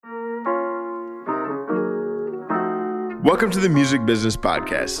Welcome to the Music Business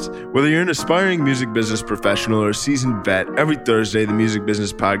Podcast. Whether you're an aspiring music business professional or a seasoned vet, every Thursday, the Music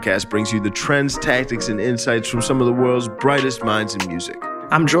Business Podcast brings you the trends, tactics, and insights from some of the world's brightest minds in music.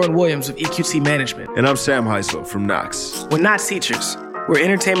 I'm Jordan Williams of EQT Management. And I'm Sam Heisel from Knox. We're not teachers. We're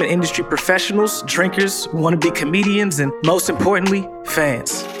entertainment industry professionals, drinkers, wannabe comedians, and most importantly,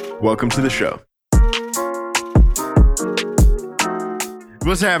 fans. Welcome to the show.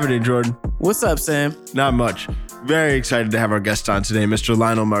 What's happening, Jordan? What's up, Sam? Not much. Very excited to have our guest on today, Mr.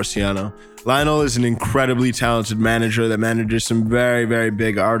 Lionel Marciano. Lionel is an incredibly talented manager that manages some very, very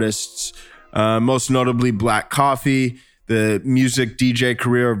big artists, most notably Black Coffee, the music DJ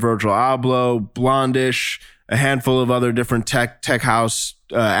career of Virgil, Alboh, Blondish, a handful of other different tech house,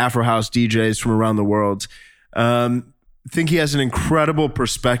 Afro house DJs from around the world. I think he has an incredible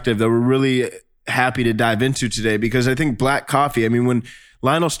perspective that we're really happy to dive into today because I think Black Coffee, when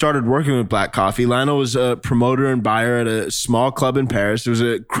Lionel started working with Black Coffee, Lionel was a promoter and buyer at a small club in Paris. It was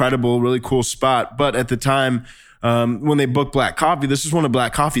a credible, really cool spot. But at the time, when they booked Black Coffee, this was one of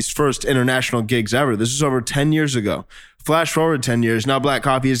Black Coffee's first international gigs ever. This was over 10 years ago. Flash forward 10 years. Now Black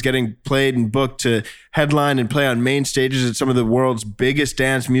Coffee is getting played and booked to headline and play on main stages at some of the world's biggest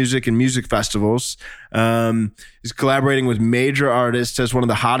dance music and music festivals. He's collaborating with major artists, has one of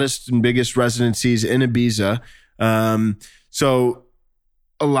the hottest and biggest residencies in Ibiza. So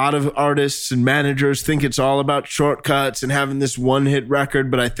a lot of artists and managers think it's all about shortcuts and having this one-hit record,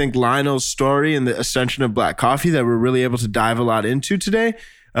 but I think Lionel's story and the ascension of Black Coffee that we're really able to dive a lot into today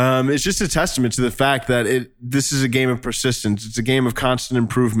is just a testament to the fact that this is a game of persistence. It's a game of constant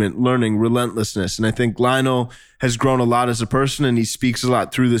improvement, learning, relentlessness. And I think Lionel has grown a lot as a person, and he speaks a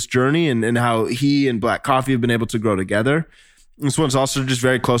lot through this journey and how he and Black Coffee have been able to grow together. This one's also just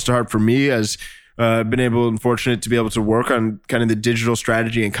very close to heart for me, as been able and fortunate to be able to work on kind of the digital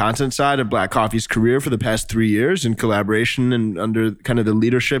strategy and content side of Black Coffee's career for the past 3 years in collaboration and under kind of the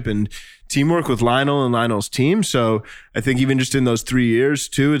leadership and teamwork with Lionel and Lionel's team. So I think even just in those 3 years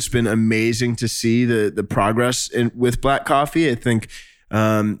too, it's been amazing to see the progress with Black Coffee. I think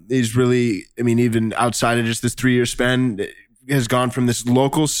he's really, even outside of just this 3-year span, has gone from this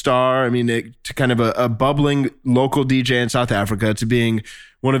local star, to kind of a bubbling local DJ in South Africa to being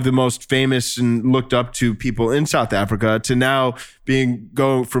one of the most famous and looked up to people in South Africa to now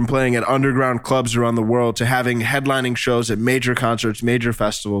go from playing at underground clubs around the world to having headlining shows at major concerts, major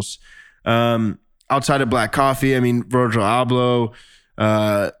festivals. Outside of Black Coffee, Virgil Alboh,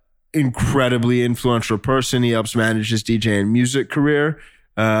 incredibly influential person. He helps manage his DJ and music career.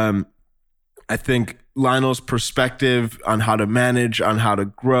 I think Lionel's perspective on how to manage, on how to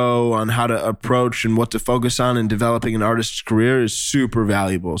grow, on how to approach and what to focus on in developing an artist's career is super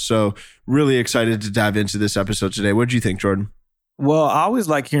valuable. So really excited to dive into this episode today. What do you think, Jordan? Well, I always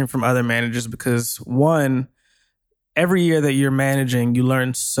like hearing from other managers because one, every year that you're managing, you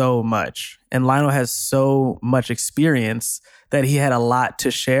learn so much. And Lionel has so much experience that he had a lot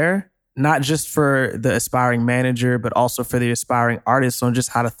to share, not just for the aspiring manager, but also for the aspiring artist on just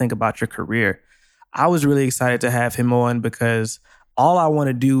how to think about your career. I was really excited to have him on because all I want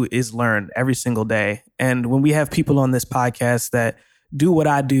to do is learn every single day. And when we have people on this podcast that do what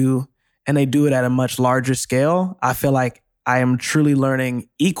I do and they do it at a much larger scale, I feel like I am truly learning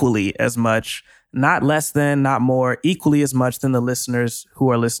equally as much, not less than, not more, equally as much than the listeners who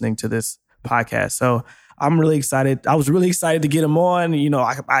are listening to this podcast. So I'm really excited. I was really excited to get him on.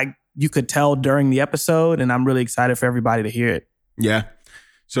 You could tell during the episode, and I'm really excited for everybody to hear it. Yeah.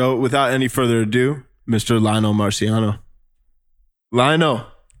 So without any further ado, Mr. Lionel Marciano. Lionel.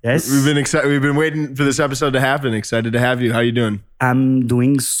 Yes. We've been waiting for this episode to happen. Excited to have you. How you doing? I'm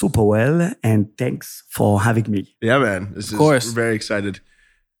doing super well, and thanks for having me. Yeah, man. Of course. We're very excited.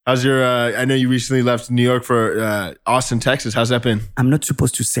 How's your, I know you recently left New York for Austin, Texas. How's that been? I'm not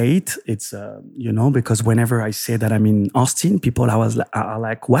supposed to say it. It's, because whenever I say that I'm in Austin, people are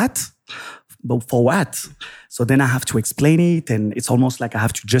like, what? But for what? So then I have to explain it, and it's almost like I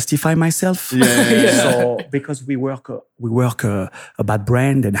have to justify myself. Yeah. So because we work about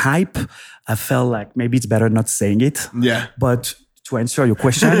brand and hype, I felt like maybe it's better not saying it. Yeah. But to answer your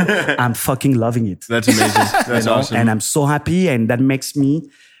question, I'm fucking loving it. That's amazing. That's awesome. And I'm so happy, and that makes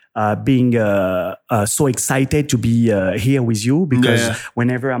me being so excited to be here with you because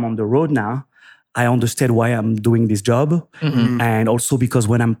whenever I'm on the road now, I understand why I'm doing this job. Mm-hmm. And also because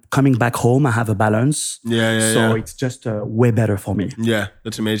when I'm coming back home, I have a balance. So it's just way better for me. Yeah,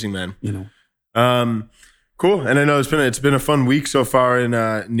 that's amazing, man. Cool. And I know it's been a fun week so far in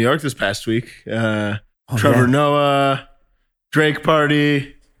New York this past week. Trevor Noah, Drake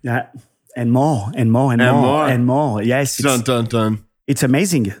party. Yeah. And more. Yes. Dun. It's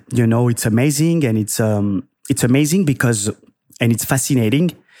amazing. It's amazing. And it's it's amazing because, and it's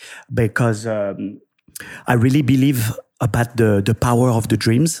fascinating because I really believe about the power of the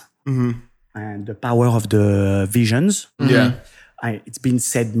dreams and the power of the visions. Yeah. It's been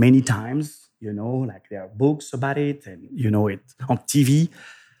said many times, you know, like there are books about it and, you know, it on TV.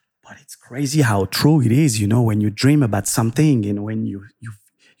 But it's crazy how true it is, you know, when you dream about something and when you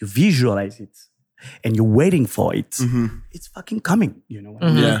visualize it and you're waiting for it, it's fucking coming, you know what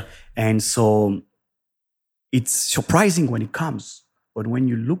I mean? Yeah. And so it's surprising when it comes. But when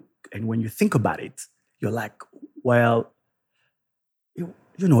you look and when you think about it, you're like, well, you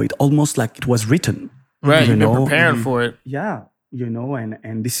know, it almost like it was written. Right. You You've know? been preparing for it. Yeah. You know,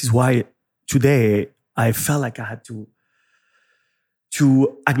 and this is why today I felt like I had to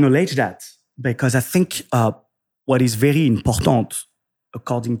acknowledge that, because I think what is very important,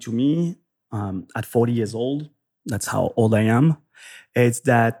 according to me, at 40 years old, that's how old I am, is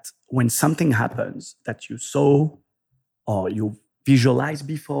that when something happens that you saw or you visualized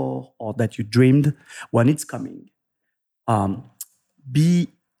before or that you dreamed, when it's coming, be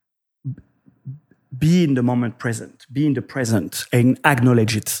in the moment present, be in the present and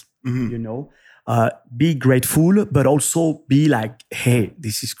acknowledge it, you know? Be grateful, but also be like, hey,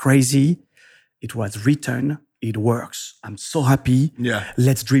 this is crazy. It was written. It works. I'm so happy. Yeah.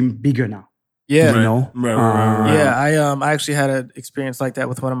 Let's dream bigger now. Yeah. You know? Right. Yeah, I actually had an experience like that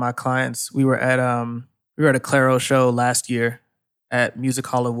with one of my clients. We were at a Claro show last year at Music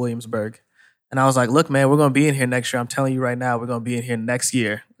Hall of Williamsburg. And I was like, look, man, we're going to be in here next year. I'm telling you right now, we're going to be in here next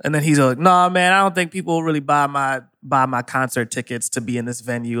year. And then he's like, nah, man, I don't think people will really buy my concert tickets to be in this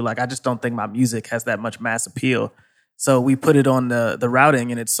venue. Like, I just don't think my music has that much mass appeal. So we put it on the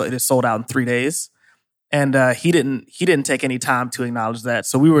routing and it is sold out in 3 days. And he didn't take any time to acknowledge that.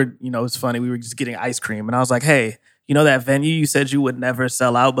 So we were, you know, it's funny. We were just getting ice cream. And I was like, hey, you know that venue you said you would never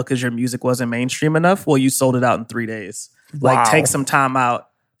sell out because your music wasn't mainstream enough? Well, you sold it out in 3 days. Wow. Like, take some time out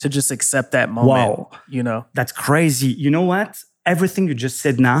to just accept that moment, you know? That's crazy. You know what? Everything you just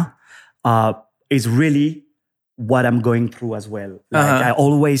said now is really what I'm going through as well. Like I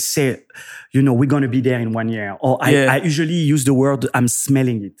always say, you know, we're going to be there in 1 year. Or I usually use the word, I'm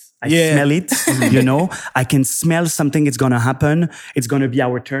smelling it. I smell it, you know? I can smell something, it's going to happen. It's going to be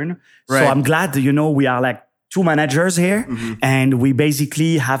our turn. Right. So I'm glad, you know, we are like two managers here and we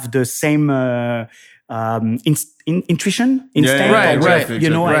basically have the same intuition, instinct. Right, exactly, You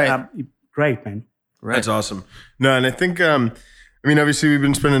know, exactly. Great, man. Right. That's awesome. No, and I think, I mean, obviously we've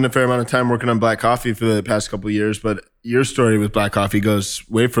been spending a fair amount of time working on Black Coffee for the past couple of years, but your story with Black Coffee goes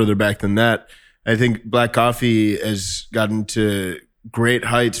way further back than that. I think Black Coffee has gotten to great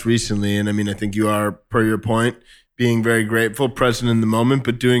heights recently. And I mean, I think you are, per your point, being very grateful, present in the moment,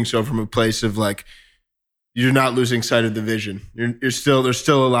 but doing so from a place of like, you're not losing sight of the vision. There's still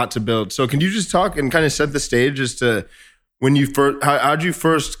a lot to build. So can you just talk and kind of set the stage as to when you first, how'd you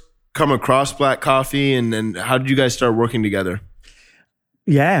first come across Black Coffee and how did you guys start working together?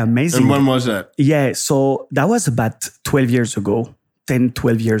 Yeah, amazing. And when was that? Yeah, so that was about 12 years ago, 10,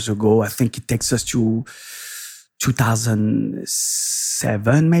 12 years ago. I think it takes us to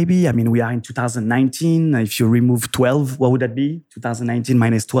 2007 maybe. I mean, we are in 2019. If you remove 12, what would that be? 2019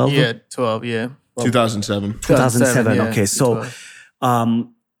 minus 12? Yeah, 12, yeah. Well, 2007. 2007, yeah, okay. So, 12. 12.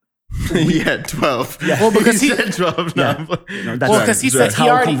 Yeah. Well, because he he said 12 now. No, that's well, because he said he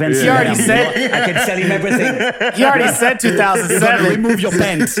already said I can tell him everything. he already said 2007. Remove your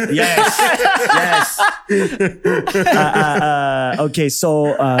pants. Yes. Yes. Okay.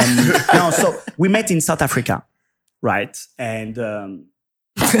 So, so we met in South Africa, right? And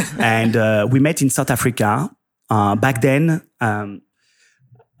we met in South Africa. Back then, I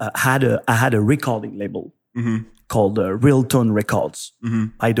had a recording label called Real Tone Records.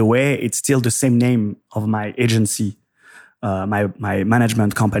 By the way, it's still the same name of my agency, my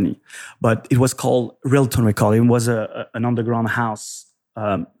management company, but it was called Real Tone Record. It was an underground house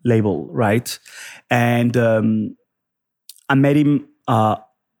label, right? And I met him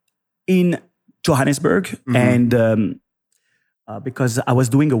in Johannesburg, and because I was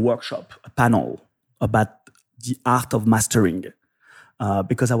doing a workshop, a panel about the art of mastering.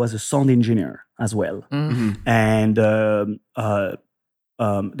 Because I was a sound engineer as well. And there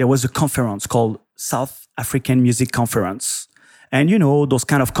was a conference called South African Music Conference. And you know, those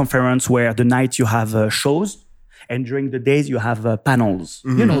kind of conference where the night you have shows and during the days you have panels.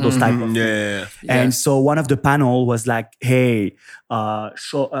 You know, those type of yeah. And so one of the panel was like, hey,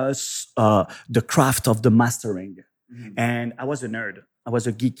 show us the craft of the mastering. And I was a nerd. I was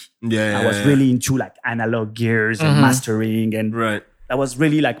a geek. I was really into like analog gears and mastering and right. that was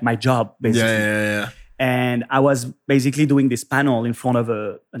really like my job, basically. Yeah. And I was basically doing this panel in front of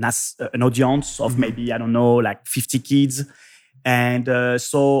an audience of maybe, I don't know, like 50 kids. And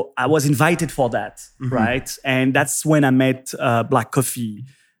so I was invited for that, right? And that's when I met Black Coffee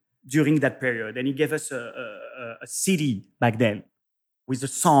during that period. And he gave us a CD back then with a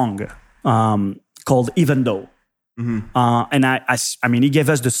song called Even Though. And I mean, he gave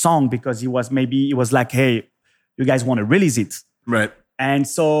us the song because he was like, hey, you guys want to release it. Right. And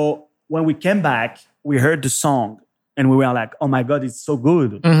so when we came back, we heard the song and we were like, oh my God, it's so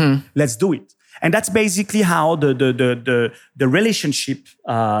good. Let's do it. And that's basically how the relationship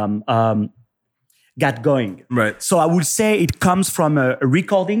got going. Right. So I would say it comes from a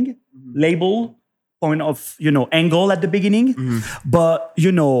recording label point of, angle at the beginning. But,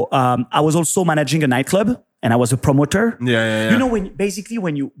 I was also managing a nightclub and I was a promoter. Yeah. You know, when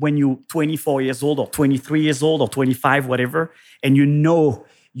you 24 years old or 23 years old or 25, whatever, and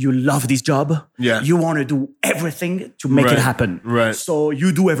you love this job. Yeah. You want to do everything to make it happen. Right. So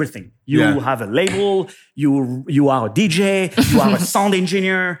you do everything. You have a label. You are a DJ. You are a sound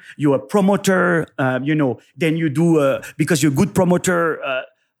engineer. You're a promoter. Then you do because you're a good promoter.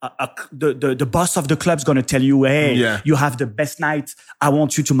 The boss of the club's going to tell you, hey, you have the best night. I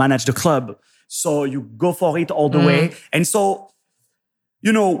want you to manage the club. So you go for it all the way. And so,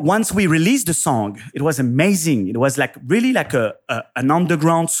 once we released the song, it was amazing. It was like really like an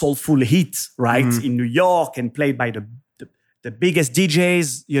underground soulful hit, right? In New York and played by the biggest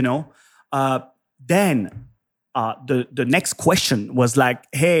DJs, Then the next question was like,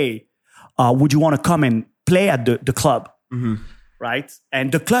 hey, would you want to come and play at the club? Right?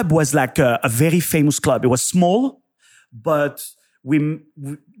 And the club was like a very famous club. It was small, but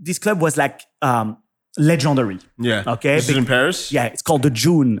this club was like legendary. Yeah. Okay. This is in Paris? Yeah. It's called the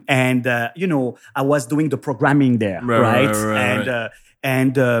June. And, I was doing the programming there. Right.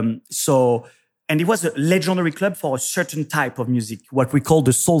 And it was a legendary club for a certain type of music, what we call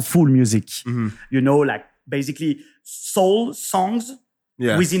the soulful music. Like basically soul songs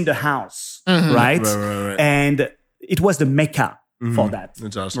within the house. Right? Right. And it was the Mecca for that.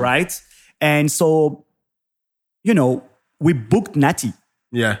 That's awesome. Right. And so, we booked Natty.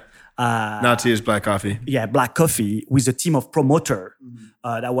 Yeah. Natty is Black Coffee. Yeah, Black Coffee with a team of promoter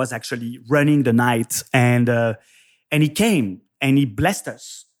that was actually running the night. And he came and he blessed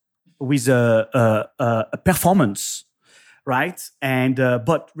us with a performance, right? And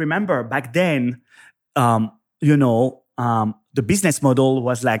but remember, back then, the business model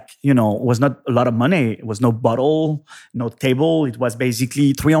was like, was not a lot of money. It was no bottle, no table. It was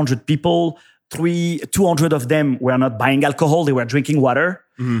basically 300 people. 200 of them were not buying alcohol. They were drinking water,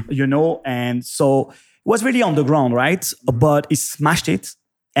 and so it was really on the ground, right? But he smashed it.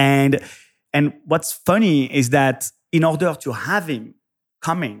 And what's funny is that in order to have him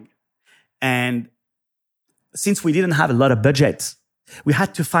coming, and since we didn't have a lot of budget, we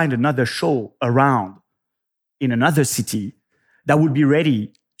had to find another show around in another city that would be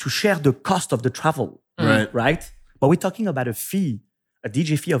ready to share the cost of the travel, right? But we're talking about a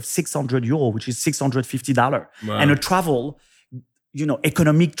DJ fee of €600, which is $650, and a travel,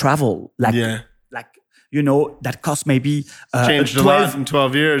 economic travel, that costs maybe changed a lot in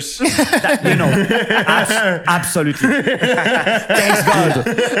 12 years. Absolutely. Thanks God.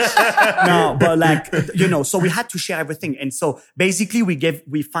 No, but so we had to share everything, and so basically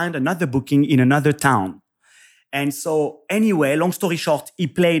we found another booking in another town, and so anyway, long story short, he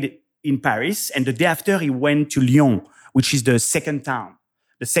played in Paris, and the day after he went to Lyon, which is the second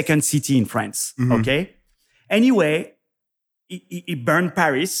city in France. Okay. Anyway, he burned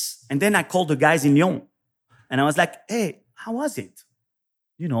Paris. And then I called the guys in Lyon and I was like, hey, how was it?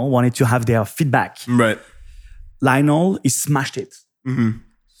 Wanted to have their feedback. Right. Lionel, he smashed it.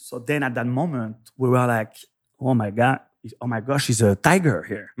 So then at that moment, we were like, oh my gosh, he's a tiger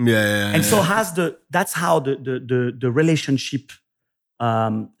here. Yeah. And so that's how the relationship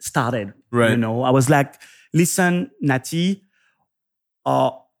started. Right. I was like, listen, Natty,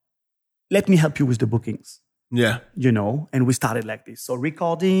 let me help you with the bookings. Yeah. And we started like this. So a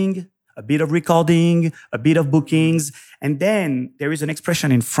bit of bookings. And then there is an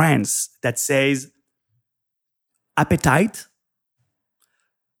expression in France that says, appetite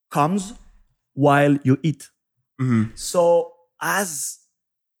comes while you eat. So as,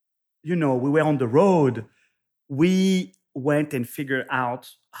 we were on the road, we went and figured out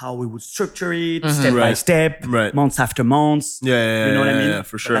how we would structure it step by step, months after months. Yeah, you know what I mean? Yeah,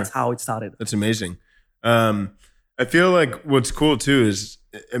 for sure. But that's how it started. That's amazing. I feel like what's cool too is,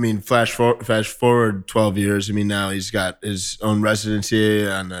 flash forward 12 years. Now he's got his own residency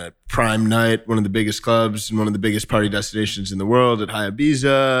on a prime night, one of the biggest clubs and one of the biggest party destinations in the world at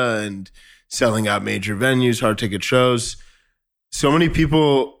Ibiza, and selling out major venues, hard ticket shows. So many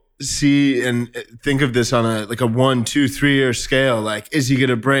people see and think of this on a 1, 2, 3 year scale. Like, is he going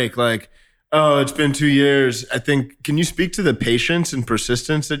to break? Like, oh, it's been 2 years. I think, can you speak to the patience and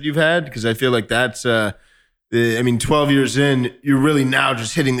persistence that you've had? Because I feel like that's, 12 years in, you're really now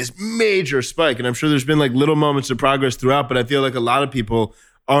just hitting this major spike. And I'm sure there's been like little moments of progress throughout, but I feel like a lot of people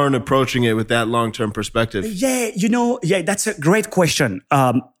aren't approaching it with that long-term perspective. Yeah, that's a great question.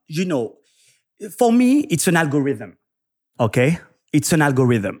 For me, it's an algorithm. Okay? It's an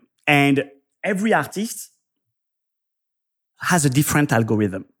algorithm. And every artist has a different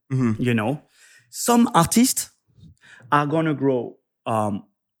algorithm. Some artists are going to grow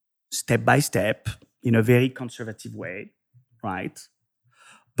step by step in a very conservative way, right?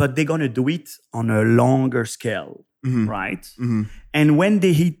 But they're going to do it on a longer scale, right? And when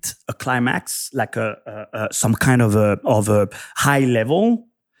they hit a climax, like some kind of a high level,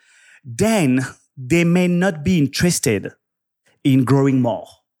 then they may not be interested in growing more.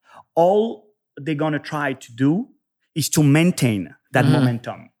 All they're going to try to do is to maintain that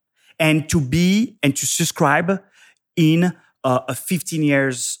momentum and to subscribe in a 15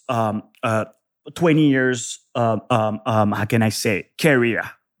 years, 20 years, how can I say, career,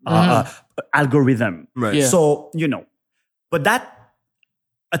 algorithm. Right. Yeah. So, but that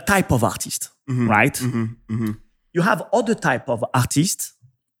a type of artist, right? You have other type of artists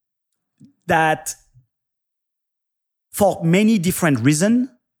that for many different reasons,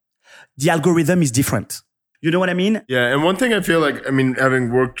 the algorithm is different. You know what I mean? Yeah. And one thing I feel like,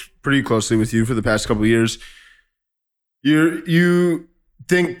 having worked pretty closely with you for the past couple of years, you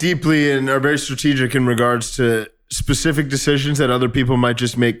think deeply and are very strategic in regards to specific decisions that other people might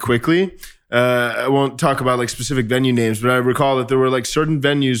just make quickly. I won't talk about like specific venue names, but I recall that there were like certain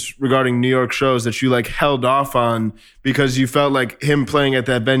venues regarding New York shows that you like held off on because you felt like him playing at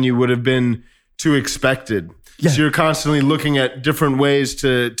that venue would have been too expected. Yeah. So you're constantly looking at different ways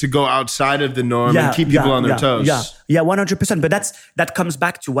to go outside of the norm and keep people on their toes. Yeah, 100%. But that comes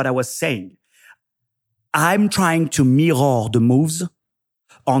back to what I was saying. I'm trying to mirror the moves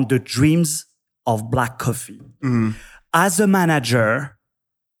on the dreams of Black Coffee. As a manager,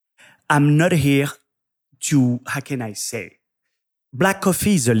 I'm not here to, how can I say? Black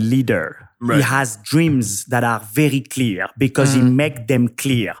Coffee is a leader. Right. He has dreams that are very clear because he make them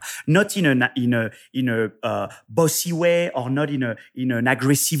clear, not in a bossy way or not in an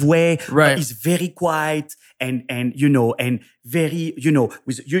aggressive way. Right. He's very quiet and very you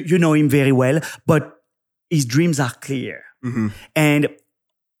know him very well, but his dreams are clear. And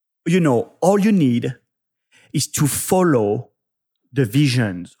all you need is to follow the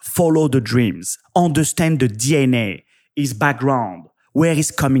visions, follow the dreams, understand the DNA, his background, where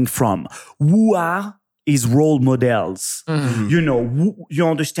he's coming from, who are his role models. You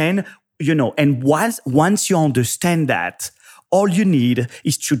understand, and once you understand that, all you need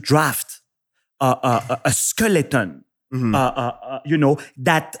is to draft a skeleton,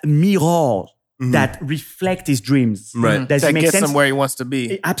 that mirror, that reflect his dreams. Right. Does that it make gets sense? him where he wants to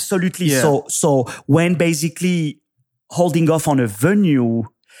be. Absolutely. Yeah. So when basically holding off on a venue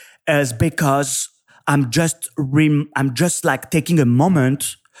is because I'm just like taking a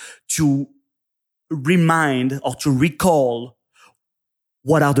moment to remind or to recall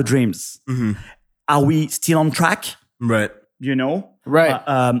what are the dreams. Are we still on track? Right.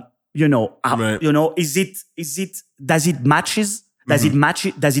 Right. Is it does it matches? Does it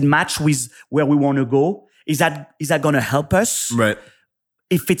match with where we want to go? Is that going to help us? Right.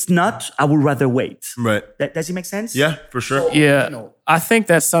 If it's not, I would rather wait. Right. Does it make sense? Yeah, for sure. Yeah. I think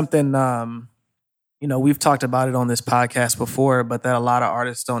that's something, we've talked about it on this podcast before, but that a lot of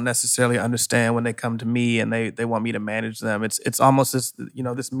artists don't necessarily understand when they come to me and they want me to manage them. It's almost this,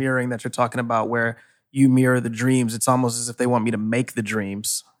 this mirroring that you're talking about where you mirror the dreams. It's almost as if they want me to make the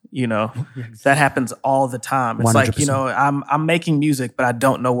dreams. That happens all the time. It's 100%. Like, I'm making music, but I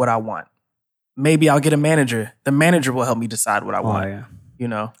don't know what I want. Maybe I'll get a manager. The manager will help me decide what I want. Yeah.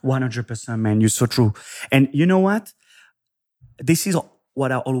 100%, man. You're so true. And you know what? This is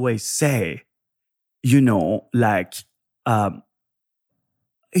what I always say. It's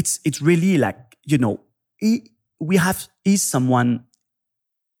really like, he's someone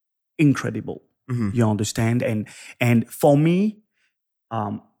incredible. You understand? And for me,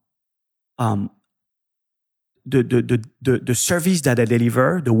 the service that I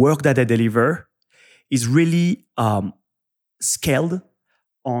deliver, the work that I deliver is really scaled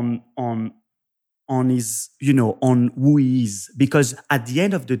on his, on who he is. Because at the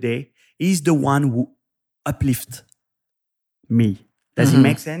end of the day, he's the one who uplifts me. Does it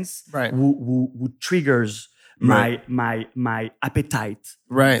make sense? Right. Who triggers my appetite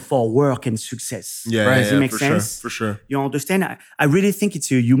for work and success. Does it make sense? For sure. You understand? I really think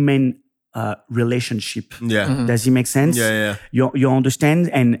it's a human relationship. Does it make sense? You understand?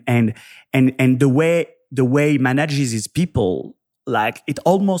 And the way he manages his people, like it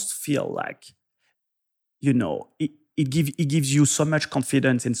almost feel like, you know, it gives you so much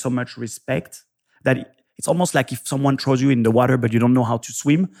confidence and so much respect that it's almost like if someone throws you in the water but you don't know how to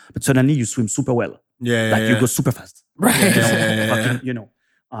swim, but suddenly you swim super well. You go super fast. Fucking, you know.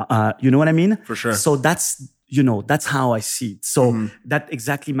 You know what I mean? For sure. So that's how I see it. So that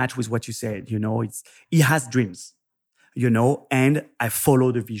exactly match with what you said. You know, he has dreams, you know, and I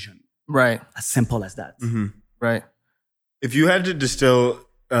follow the vision. Right. As simple as that. Right. If you had to distill,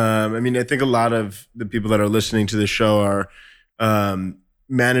 I mean, I think a lot of the people that are listening to this show are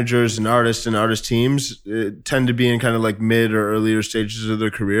managers and artist teams tend to be in kind of like mid or earlier stages of their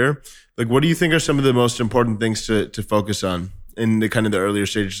career. Like, what do you think are some of the most important things to focus on in the kind of the earlier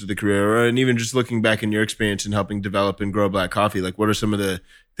stages of the career, and even just looking back in your experience in helping develop and grow Black Coffee? Like, what are some of the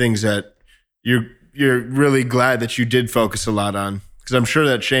things that you're really glad that you did focus a lot on? Because I'm sure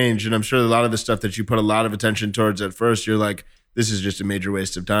that changed, and I'm sure a lot of the stuff that you put a lot of attention towards at first, you're like, this is just a major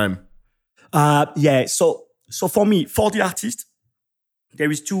waste of time. So for me, for the artist, there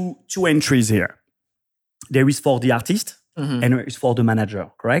is two entries here. There is for the artist and there is for the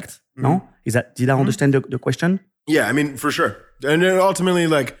manager, correct? No? Did I understand the question? Yeah, I mean, for sure. And then ultimately,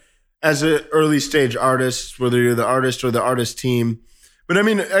 like, as an early stage artist, whether you're the artist or the artist team, but I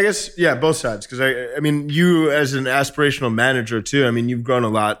mean, I guess, yeah, both sides. Because I mean, you as an aspirational manager too, I mean, you've grown a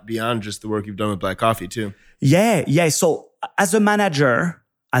lot beyond just the work you've done with Black Coffee too. Yeah. So as a manager,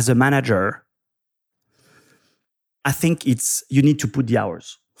 I think you need to put the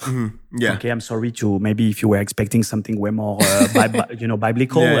hours. Yeah. Okay. I'm sorry maybe if you were expecting something way more,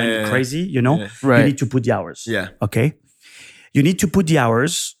 biblical and crazy, you know, you need to put the hours. Yeah. Okay. You need to put the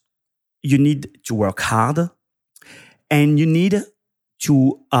hours. You need to work hard, and you need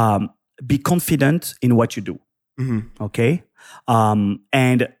to be confident in what you do. Okay.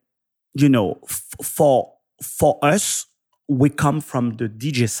 And you know, for us, we come from the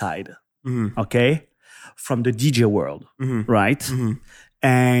DJ side. Okay. From the DJ world, right?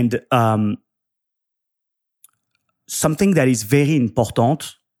 And something that is very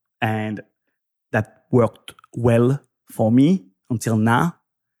important and that worked well for me until now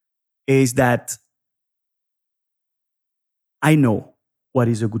is that I know what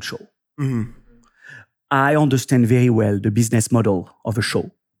is a good show. I understand very well the business model of a show.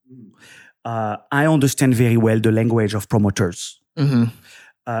 I understand very well the language of promoters.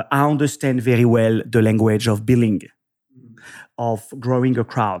 I understand very well the language of billing, of growing a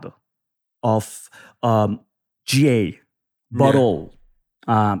crowd, of GA, bottle,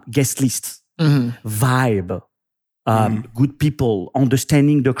 guest list, vibe, good people,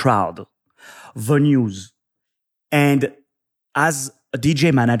 understanding the crowd, venues. And as a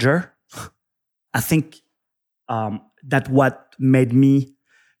DJ manager, I think that what made me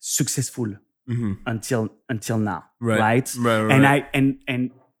successful until now, right?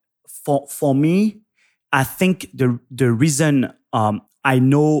 And for me, I think the reason I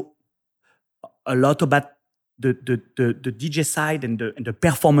know a lot about the DJ side and the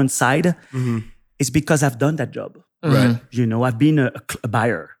performance side is because I've done that job. Right. You know, I've been a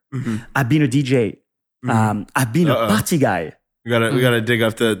buyer. I've been a DJ. I've been a party guy. We gotta dig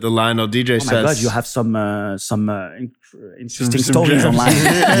up the Lionel DJ sets. Oh my God, you have some interesting stories online.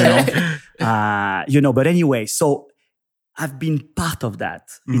 But anyway, so I've been part of that.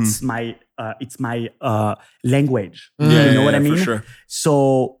 It's my language. You know what I mean? For sure.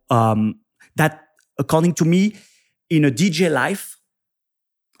 So that, according to me, in a DJ life,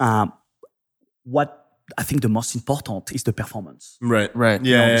 what I think the most important is the performance. Right.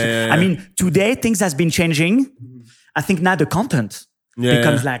 Yeah. I mean, today things has been changing. I think now the content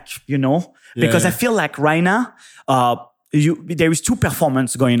becomes like, because I feel like right now, there is two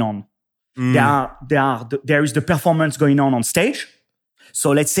performance going on. There is the performance going on stage.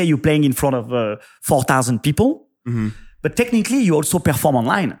 So let's say you're playing in front of 4,000 people, but technically you also perform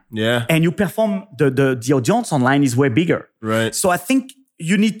online. Yeah. And you perform, the audience online is way bigger. Right. So I think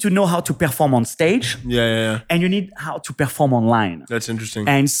you need to know how to perform on stage. Yeah. And you need how to perform online. That's interesting.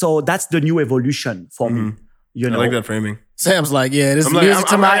 And so that's the new evolution for me. I like that framing. Sam's like, this is music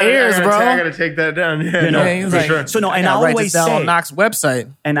to my ears, bro. I gotta take that down. Yeah, he's like, sure. So and I write this always down say on Knox's website.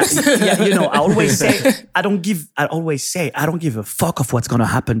 And I always say I don't give a fuck of what's gonna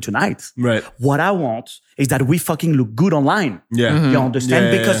happen tonight. Right. What I want is that we fucking look good online. Yeah. You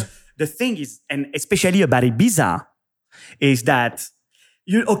understand? Because the thing is, and especially about Ibiza, is that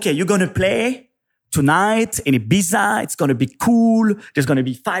you're gonna play tonight in Ibiza, it's going to be cool. There's going to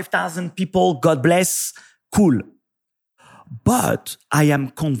be 5,000 people. God bless. Cool. But I am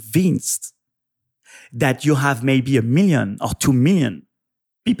convinced that you have maybe 1 million or 2 million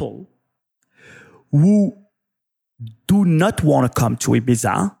people who do not want to come to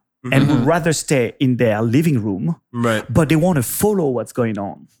Ibiza and would rather stay in their living room, but they want to follow what's going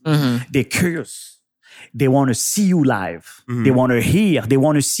on. They're curious. They want to see you live. They want to hear. They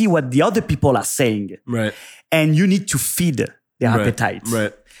want to see what the other people are saying. And you need to feed their appetite.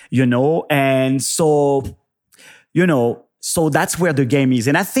 You know, and so, you know, so that's where the game is.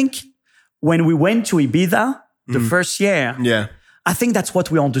 And I think when we went to Ibiza the first year, I think that's what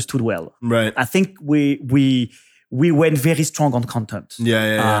we understood well. I think we went very strong on content.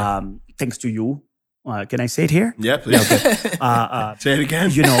 Thanks to you. Can I say it here? Yeah, please. Say it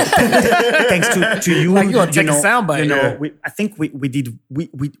again. You know, thanks to you. Like you want to take a soundbite. You know, I think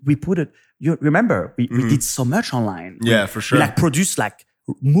we put it. You remember we did so much online. Yeah, for sure. We like produced like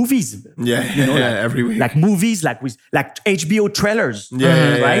movies. You know, like, every week. Like movies, like with like HBO trailers.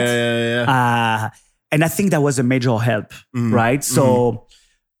 Right. And I think that was a major help. Right. So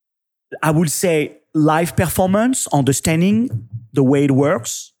I would say live performance, understanding the way it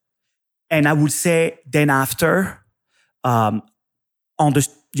works. And I would say then after,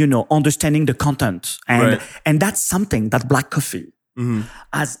 understanding the content. And that's something that Black Coffee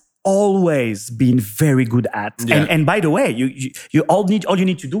has always been very good at. And by the way, all you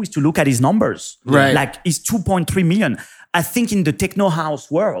need to do is to look at his numbers. Like it's 2.3 million. I think in the techno house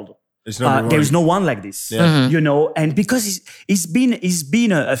world, there is no one like this, you know, and because he's been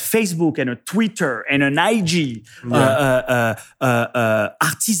a Facebook and a Twitter and an IG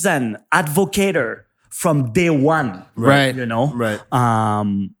artisan advocator from day one, you know,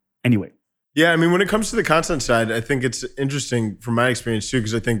 anyway. Yeah, I mean, when it comes to the content side, I think it's interesting from my experience too,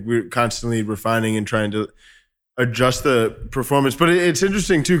 because I think we're constantly refining and trying to adjust the performance. But it's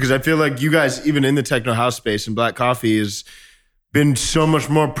interesting too, because I feel like you guys, even in the techno house space, and Black Coffee is been so much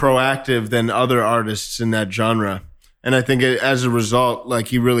more proactive than other artists in that genre. And I think as a result, like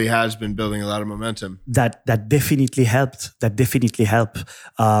he really has been building a lot of momentum. That definitely helped.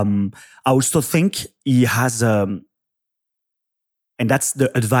 I also think he has, and that's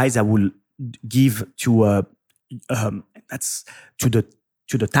the advice I will give to, that's to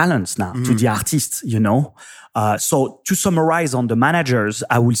the talents now, to the artists, you know. So to summarize on the managers,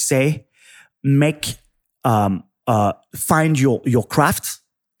 I will say, find your craft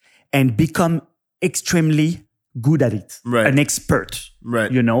and become extremely good at it. An expert.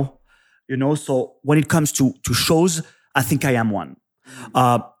 You know. So when it comes to shows, I think I am one.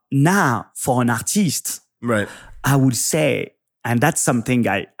 Now for an artist, I would say, and that's something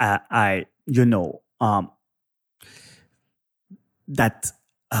I you know, that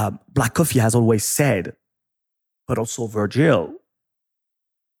Black Coffee has always said, but also Virgil,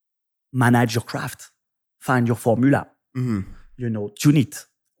 manage your craft. Find your formula, you know, tune it,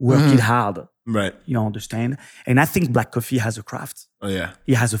 work it hard. You understand? And I think Black Coffee has a craft.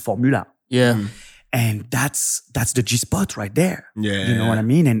 He has a formula. And that's the G-spot right there. You know what I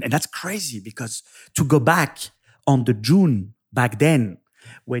mean? And that's crazy because to go back on the June back then,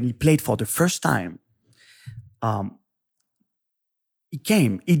 when he played for the first time,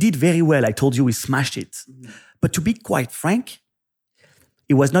 he did very well. I told you he smashed it. But to be quite frank,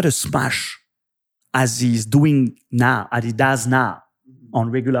 it was not a smash as he does now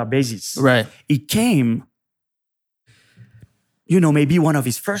on regular basis. He came, you know, maybe one of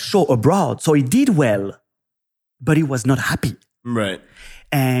his first show abroad. So he did well, but he was not happy.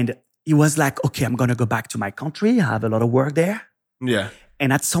 And he was like, okay, I'm going to go back to my country. I have a lot of work there.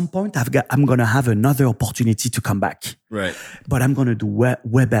 And at some point, I'm going to have another opportunity to come back. But I'm going to do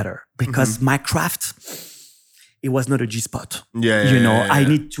way better because my craft, it was not a G-spot. You know, I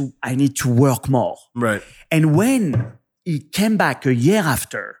need to work more. And when he came back a year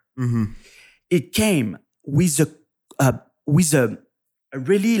after, it came with a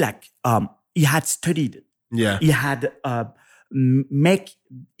really like, he had studied. He had make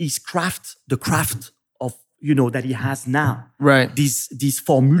his craft, the craft of, you know, that he has now. This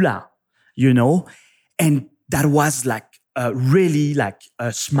formula, you know, and that was like, really like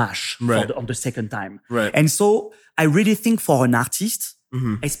a smash on the second time. And so I really think for an artist,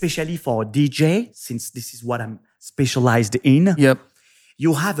 especially for a DJ, since this is what I'm specialized in,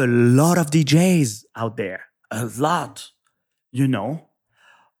 you have a lot of DJs out there, a lot, you know,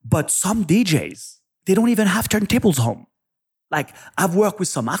 but some DJs, they don't even have turntables home. Like I've worked with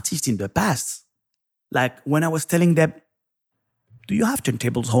some artists in the past, like when I was telling them, do you have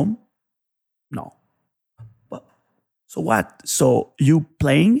turntables home? No. So what? So you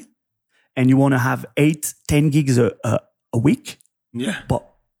playing and you want to have 8-10 gigs a week, but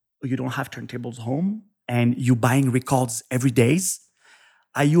you don't have turntables home and you buying records every day,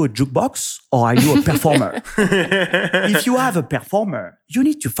 are you a jukebox or are you a performer? If you have a performer, you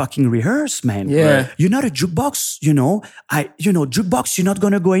need to fucking rehearse, man. Yeah. You're not a jukebox, jukebox, you're not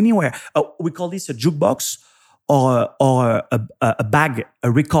going to go anywhere. We call this a jukebox or a bag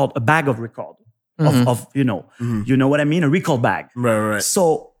of record, you know what I mean? A record bag. Right.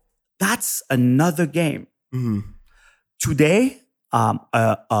 So that's another game. Today, you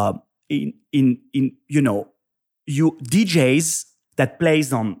DJs that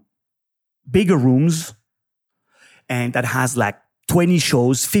plays on bigger rooms and that has like 20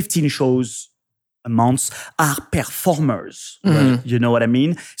 shows, 15 shows a month are performers. You know what I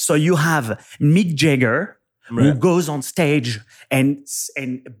mean? So you have Mick Jagger who goes on stage and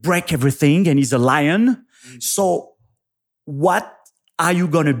break everything and he's a lion. So what are you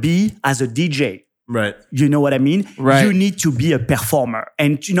going to be as a DJ? Right. You know what I mean? Right. You need to be a performer.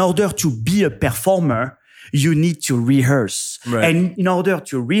 And in order to be a performer, you need to rehearse. Right. And in order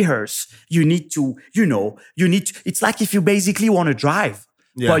to rehearse, you need to, it's like if you basically want to drive,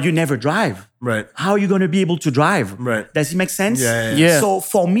 but you never drive. Right. How are you going to be able to drive? Right. Does it make sense? Yeah. So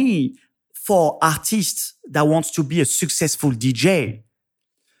for me, for artists that wants to be a successful DJ,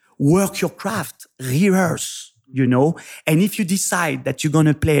 work your craft, rehearse, and if you decide that you're going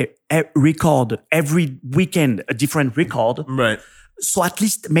to play a record every weekend, a different record, right. So at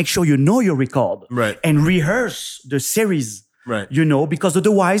least make sure you know your record, right, and rehearse the series, right, because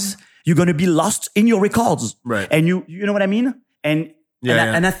otherwise you're going to be lost in your records, right, and you know what I mean? And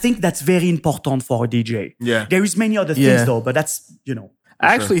I think that's very important for a DJ. Yeah. There is many other things though, but that's,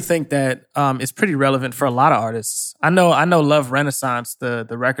 I actually think that it's pretty relevant for a lot of artists. I know Love Renaissance, the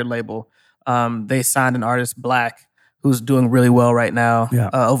record label, they signed an artist, Black, who's doing really well right now,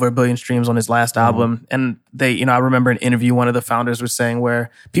 over 1 billion streams on his last album. And they, I remember an interview one of the founders was saying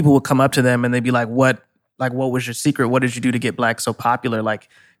where people would come up to them and they'd be like, what was your secret? What did you do to get Black so popular? Like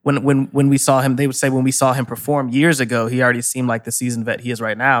when we saw him, they would say when we saw him perform years ago, he already seemed like the seasoned vet he is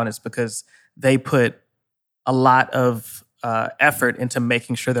right now. And it's because they put a lot of effort into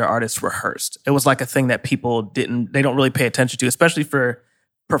making sure their artists rehearsed. It was like a thing that people they don't really pay attention to, especially for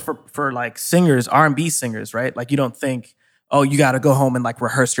like singers, R&B singers, right? Like you don't think, oh, you got to go home and like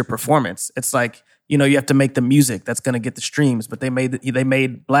rehearse your performance. It's like, you have to make the music that's going to get the streams, but they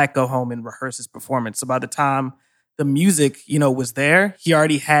made Black go home and rehearse his performance. So by the time the music, was there, he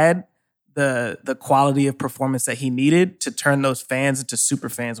already had the quality of performance that he needed to turn those fans into super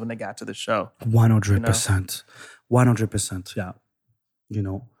fans when they got to the show. 100%. 100%. Yeah.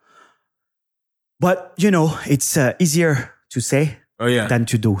 But, it's easier to say than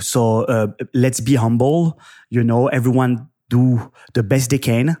to do. So let's be humble. Everyone do the best they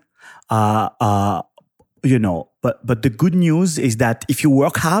can. But the good news is that if you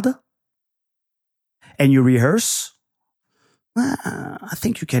work hard and you rehearse, I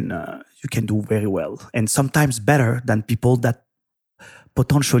think you can do very well, and sometimes better than people that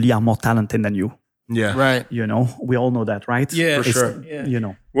potentially are more talented than you. Yeah. Right. We all know that, right? Yeah, for sure.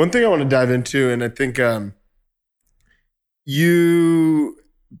 Yeah. One thing I want to dive into, and I think you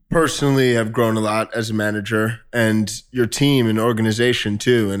personally have grown a lot as a manager, and your team and organization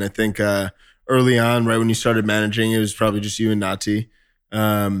too. And I think early on, right when you started managing, it was probably just you and Nati.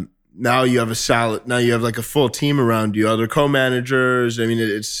 Now you have now you have like a full team around you, other co-managers. I mean,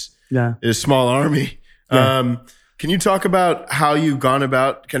 it's a small army. Yeah. Can you talk about how you've gone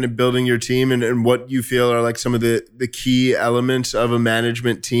about kind of building your team and what you feel are like some of the key elements of a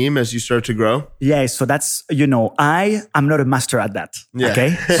management team as you start to grow? Yeah, so that's, I'm not a master at that. Yeah.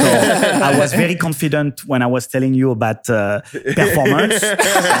 Okay. So I was very confident when I was telling you about performance,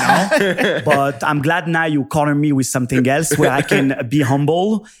 but I'm glad now you corner me with something else where I can be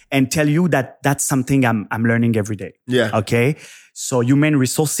humble and tell you that that's something I'm learning every day. Yeah. Okay. So human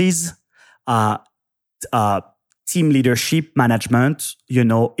resources, team leadership, management,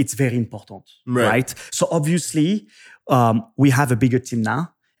 it's very important, right? So obviously, we have a bigger team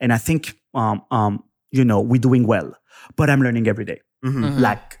now, and I think, we're doing well, but I'm learning every day. Mm-hmm.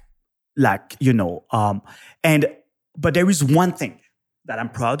 But there is one thing that I'm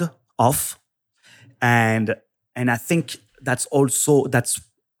proud of, and I think that's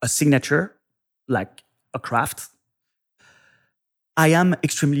a signature, like a craft. I am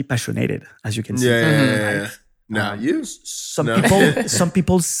extremely passionate, as you can see. Yeah. No, you. Some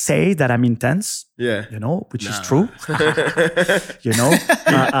people say that I'm intense. Yeah. Which is true.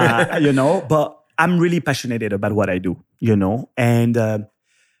 But I'm really passionate about what I do. And the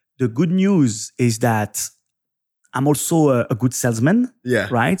good news is that I'm also a good salesman. Yeah.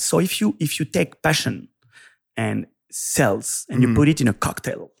 Right. So if you take passion and sales and you put it in a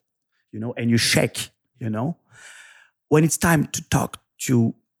cocktail, and you shake, when it's time to talk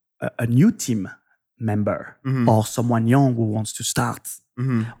to a new team member or someone young who wants to start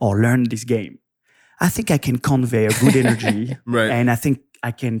or learn this game, I think I can convey a good energy. Right. And I think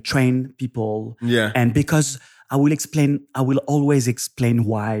I can train people. Yeah. And because I will always explain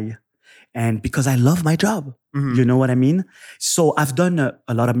why. And because I love my job. You know what I mean? So I've done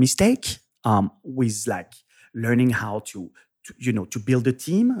a lot of mistake with like learning how to build a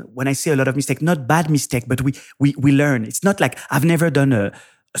team. When I say a lot of mistake, not bad mistake, but we learn. It's not like I've never done a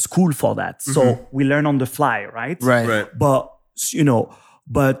school for that. So we learn on the fly, right? Right. But,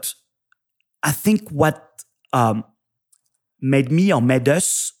 but I think what made me or made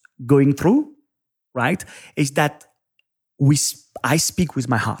us going through, right, is that I speak with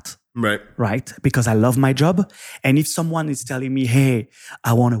my heart. Right. Because I love my job. And if someone is telling me, hey,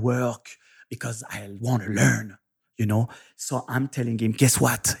 I want to work because I want to learn, so I'm telling him, guess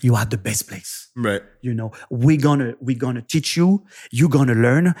what? You are the best place. Right. We're gonna teach you, you're gonna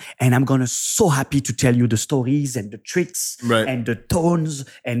learn, and I'm gonna so happy to tell you the stories and the tricks and the tones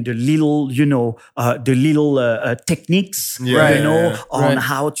and the little, techniques, on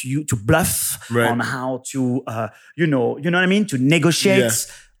how to bluff, on how to, you know what I mean? To negotiate. Yeah.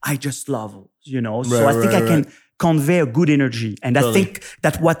 I just love, so I think I can convey a good energy. And I think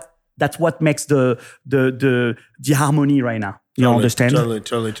that's what makes the harmony right now. You understand?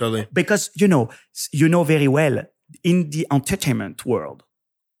 Totally. Because, you know very well, in the entertainment world,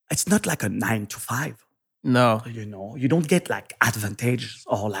 it's not like a 9 to 5. No. You don't get like advantage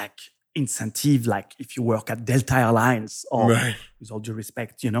or like incentive like if you work at Delta Airlines or with all due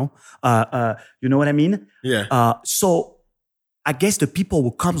respect, you know what I mean? Yeah. So I guess the people who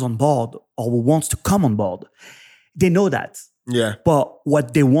comes on board or who wants to come on board, they know that. Yeah. But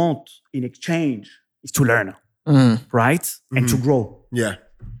what they want in exchange is to learn, right? And to grow. Yeah.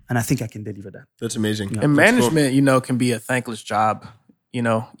 And I think I can deliver that. That's amazing. And management, can be a thankless job.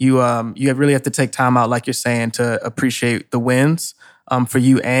 You really have to take time out, like you're saying, to appreciate the wins for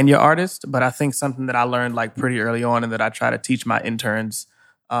you and your artist. But I think something that I learned like pretty early on and that I try to teach my interns,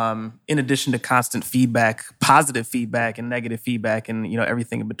 in addition to constant feedback, positive feedback and negative feedback and,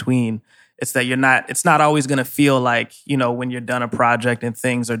 everything in between, it's that it's not always going to feel like, when you're done a project and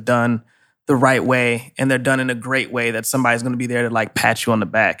things are done the right way and they're done in a great way, that somebody's going to be there to like pat you on the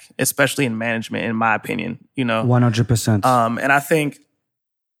back, especially in management, in my opinion, 100%. And I think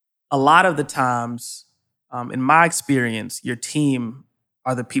a lot of the times, in my experience, your team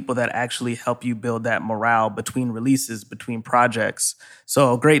are the people that actually help you build that morale between releases, between projects.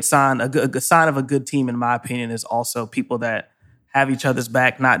 So a sign of a good team, in my opinion, is also people that have each other's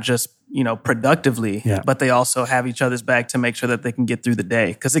back, not just, productively, but they also have each other's back to make sure that they can get through the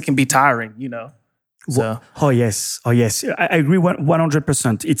day. Because it can be tiring, So. Oh, yes. I agree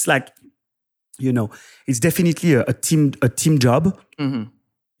 100%. It's like, it's definitely a team job,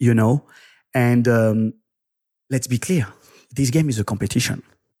 and let's be clear. This game is a competition.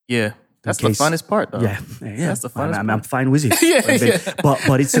 Yeah. That's the funnest part, though. Yeah. That's the funnest part. I'm fine with it.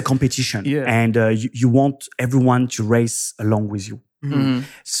 But it's a competition. Yeah. And you want everyone to race along with you. Mm-hmm.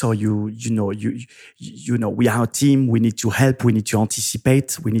 So we are a team. We need to help. We need to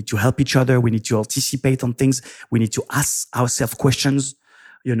anticipate. We need to help each other. We need to anticipate on things. We need to ask ourselves questions.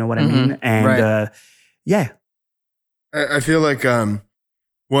 You know what I mean? And I feel like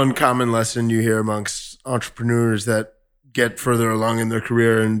one common lesson you hear amongst entrepreneurs that get further along in their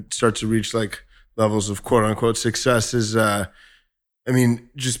career and start to reach like levels of quote unquote success is,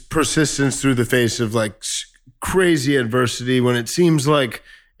 just persistence through the face of like crazy adversity when it seems like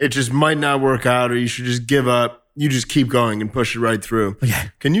it just might not work out or you should just give up. You just keep going and push it right through. Yeah.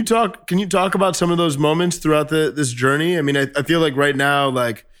 Can you talk about some of those moments throughout this journey? I mean, I feel like right now,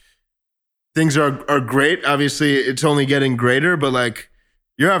 like things are great. Obviously it's only getting greater, but like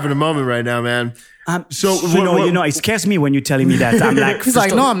you're having a moment right now, man. So it scares me when you're telling me that. I'm like, he's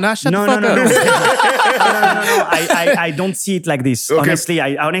like, no, I'm not. Shut the fuck up. No. I don't see it like this.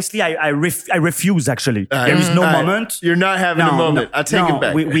 Okay. Honestly, I refuse. Actually, there is no moment. You're not having a moment. I take it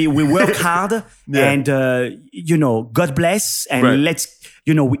back. We work hard, and God bless, and let's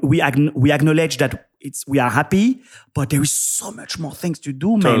we acknowledge that we are happy, but there is so much more things to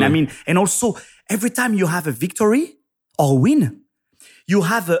do, man. Totally. I mean, and also every time you have a victory or win, you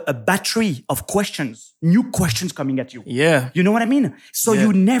have a battery of questions, new questions coming at you. Yeah. You know what I mean? So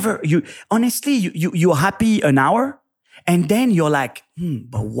you're happy an hour and then you're like,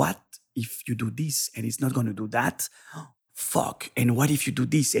 but what if you do this and it's not going to do that? fuck, and what if you do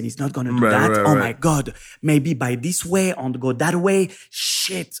this and he's not going to do that? Oh my God, maybe by this way and go that way.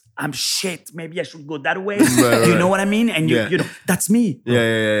 Shit, I'm shit. Maybe I should go that way. You know what I mean? And you know, that's me.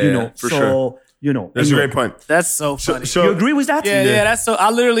 You know, for sure. You know, That's a great point. That's so funny. So you agree with that? Yeah. That's so.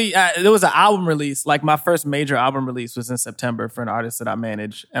 I literally, there was an album release. Like my first major album release was in September for an artist that I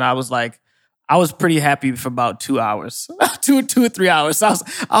manage, and I was like, I was pretty happy for about 2 hours, two or 3 hours. So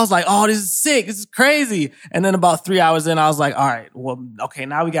I was like, oh, this is sick. This is crazy. And then about 3 hours in, I was like, all right, well, okay,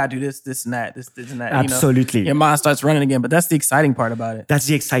 now we got to do this and that, this and that. Absolutely. You know? Your mind starts running again, but that's the exciting part about it. That's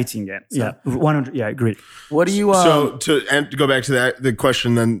the exciting, yeah. 100, yeah, agree. What do you... So to go back to the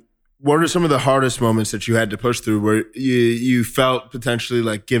question then, what are some of the hardest moments that you had to push through where you felt potentially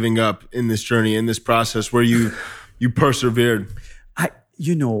like giving up in this journey, in this process, where you persevered?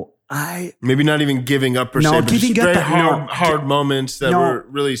 Maybe not even giving up per se, but giving just up, hard moments that were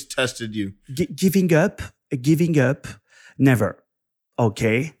really tested you. Giving up, never.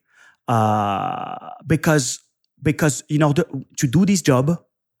 Okay, because in order to do this job,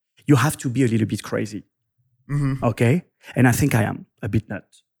 you have to be a little bit crazy. Mm-hmm. Okay, and I think I am a bit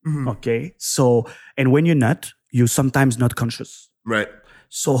nuts. Mm-hmm. Okay, so and when you're not, you're sometimes not conscious. Right.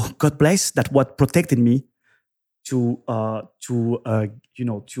 So God bless that. What protected me to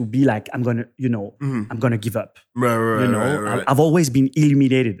be like, I'm gonna give up. Right. I've always been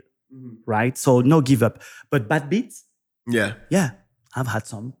illuminated, right? So no give up. But bad beats? Yeah, I've had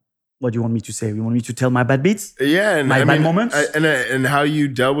some. What do you want me to say? You want me to tell my bad beats? Yeah, and my bad moments, and how you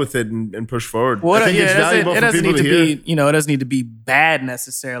dealt with it and push forward. Well, I think it's valuable for people to hear. It doesn't need to be bad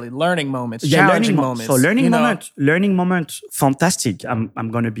necessarily. Learning moments, challenging moments. So learning moment, fantastic.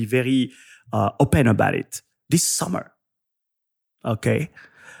 I'm gonna be very open about it. This summer, okay?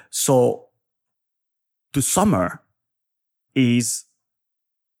 So the summer is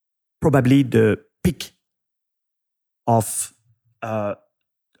probably the peak of a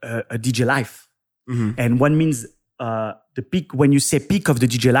DJ life. Mm-hmm. And what means the peak, when you say peak of the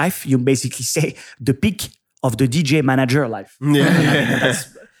DJ life, you basically say the peak of the DJ manager life. Yeah. That's,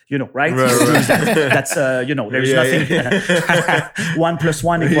 right? That's, there's nothing. 1 +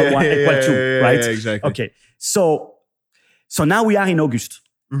 1 equal 2, right? Yeah, exactly. Okay. So now we are in August.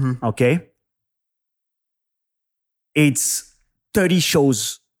 Mm-hmm. Okay. It's 30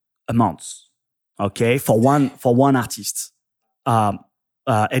 shows a month. Okay. For one artist.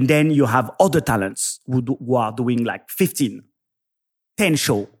 And then you have other talents who are doing like 15, 10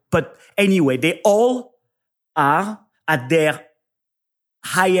 shows. But anyway, they all are at their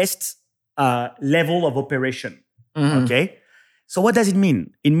highest level of operation. Mm-hmm. Okay. So what does it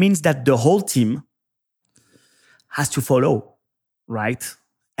mean? It means that the whole team has to follow, right?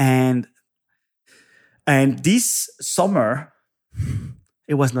 And this summer,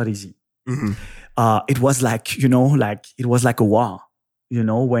 it was not easy. Mm-hmm. It was like, it was like a war.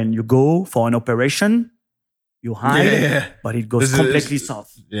 When you go for an operation, you hide, but it goes completely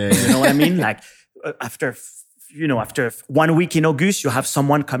soft. Yeah. You know what I mean? Like after 1 week in August, you have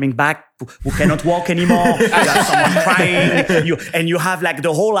someone coming back who cannot walk anymore. You have someone crying. And you have like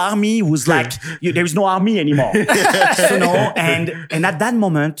the whole army who's like, there is no army anymore. And at that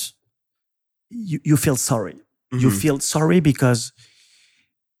moment, you feel sorry. Mm-hmm. You feel sorry because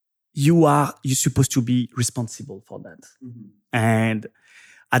you're supposed to be responsible for that. Mm-hmm. And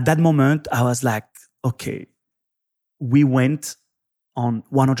at that moment, I was like, okay, we went on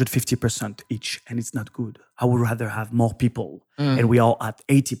 150% each, and it's not good. I would rather have more people, and we are at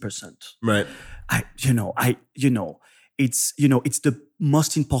 80%. Right. It's the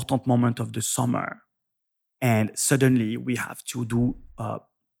most important moment of the summer, and suddenly we have to do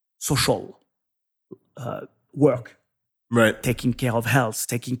social work. Right. Taking care of health,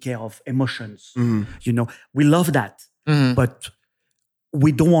 taking care of emotions. Mm-hmm. We love that, but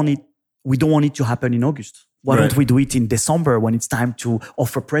we don't want it to happen in August. Why don't we do it in December when it's time to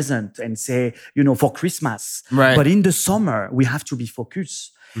offer present and say, for Christmas? Right. But in the summer, we have to be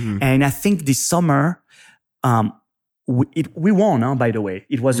focused. Mm-hmm. And I think this summer, we won, by the way.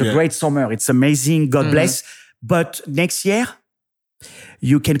 It was a great summer. It's amazing. God bless. But next year,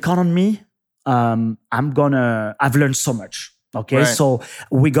 you can count on me. I've learned so much. Okay. Right. So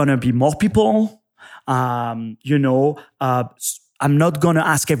we're going to be more people. I'm not going to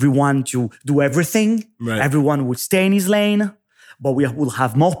ask everyone to do everything. Right. Everyone will stay in his lane, but we will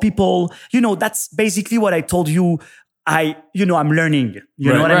have more people. That's basically what I told you. I'm learning.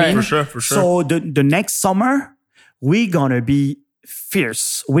 You know what I mean? For sure. So the next summer, we're going to be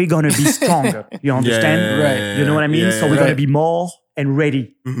fierce. We're going to be stronger. You understand? Right. You know what I mean? So we're going to be more and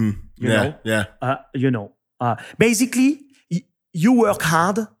ready. Mm-hmm. You know? Basically, you work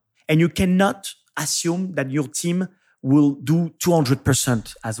hard and you cannot assume that your team will do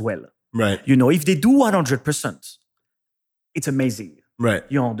 200% as well. Right. You know, if they do 100%, it's amazing. Right.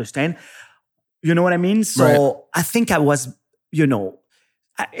 You understand? You know what I mean? So I think I was,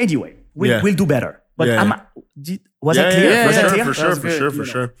 anyway, we'll do better. But was I clear? Yeah, Was I clear? For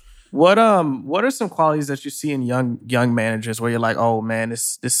sure. What are some qualities that you see in young managers where you're like, oh man,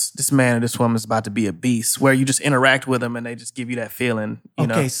 this man or this woman is about to be a beast, where you just interact with them and they just give you that feeling, you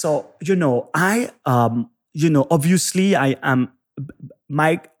know? So I obviously I am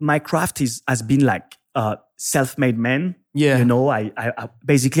my craft has been like self-made man. Yeah. You know, I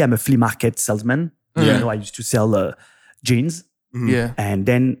basically I'm a flea market salesman. Yeah. You know, I used to sell jeans. Yeah. And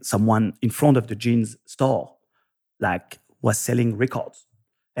then someone in front of the jeans store like was selling records.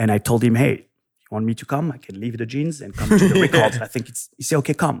 And I told him, hey, you want me to come? I can leave the jeans and come to the records. I think he said,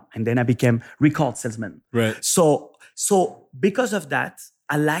 okay, come. And then I became record salesman. Right. So because of that,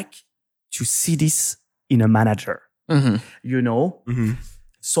 I like to see this in a manager, you know? Mm-hmm.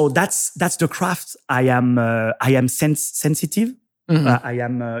 So that's the craft. I am sensitive. I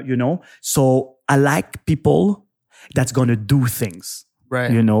am, so I like people that's going to do things.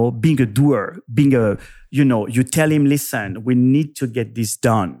 Right. You know, being a doer, you tell him, listen, we need to get this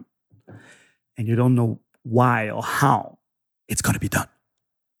done. And you don't know why or how it's going to be done.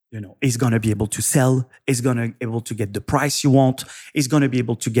 You know, he's going to be able to sell. He's going to be able to get the price you want. He's going to be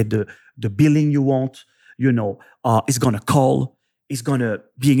able to get the billing you want. You know, he's going to call. He's going to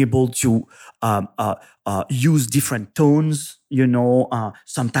be able to use different tones. You know,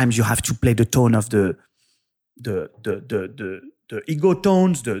 sometimes you have to play the tone of the ego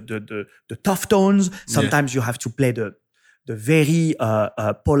tones, the tough tones. Sometimes you have to play the very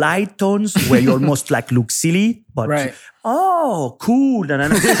polite tones where you almost like look silly, but cool.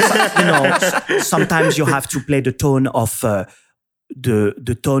 Sometimes you have to play the tone of the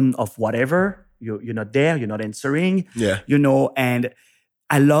tone of whatever. You're not there. You're not answering. Yeah. You know, and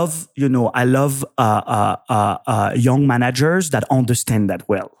I love young managers that understand that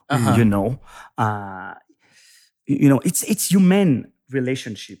well. You know. It's human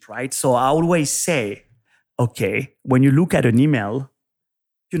relationship, right? So I always say, okay, when you look at an email,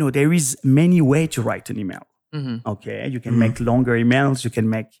 you know, there is many ways to write an email. Okay, you can make longer emails, you can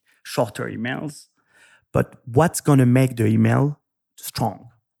make shorter emails, but what's going to make the email strong?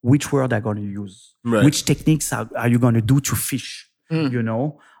 Which word are going to use? Right. Which techniques are you going to do to fish? You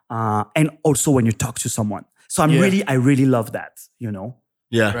know, and also when you talk to someone. So I really love that. You know.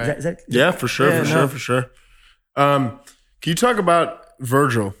 Yeah. Right. For sure. Can you talk about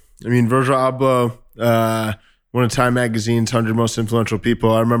Virgil? I mean, Virgil Abloh, one of Time Magazine's 100 most influential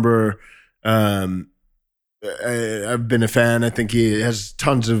people. I remember I've been a fan. I think he has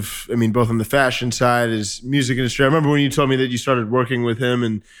tons of, both on the fashion side, his music industry. I remember when you told me that you started working with him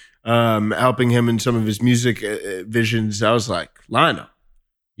and helping him in some of his music visions. I was like, Lionel,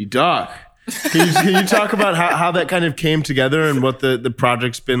 you dog. Can you talk about how that kind of came together and what the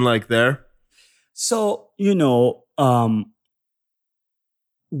project's been like there? So, you know, how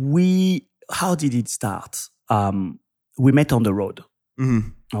did it start? We met on the road.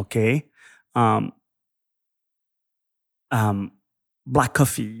 Okay. Black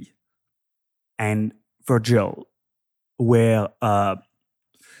Coffee and Virgil were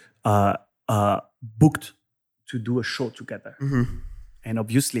booked to do a show together. And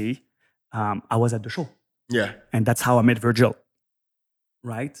obviously, I was at the show. Yeah. And that's how I met Virgil.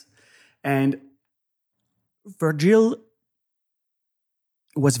 Right? And Virgil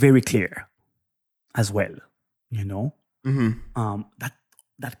was very clear as well, you know?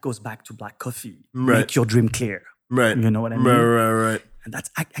 That goes back to Black Coffee. Right. Make your dream clear. Right. You know what I mean? Right. And that's,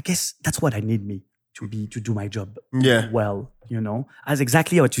 I guess that's what I need to do my job well, you know? As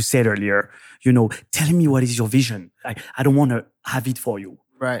exactly what you said earlier, you know, tell me what is your vision. I don't want to have it for you.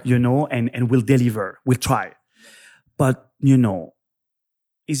 Right. You know, and we'll deliver. We'll try. But, you know,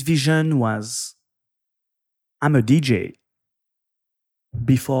 his vision was, I'm a DJ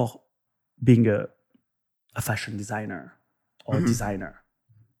before being a fashion designer or designer.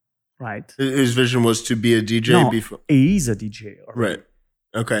 Right? His vision was to be a DJ before. He is a DJ already. Right.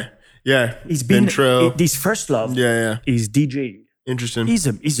 Okay. Yeah. He's been intro. His first love is DJing. Interesting.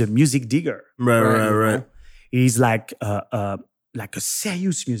 He's a music digger. Right. He's like a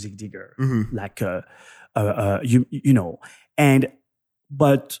serious music digger. Like you know.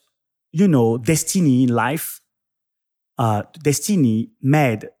 But you know, destiny in life, destiny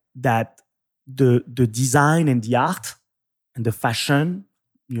made that the design and the art and the fashion,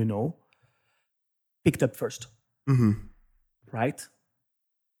 you know, picked up first. Right?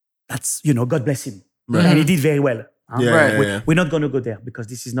 That's, you know, God bless him. Right. And he did very well. Huh? Yeah. We're not going to go there because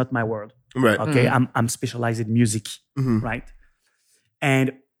this is not my world. Right. Okay, I'm specialized in music, right?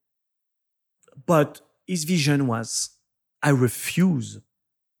 But his vision was, I refuse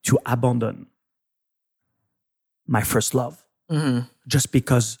to abandon my first love just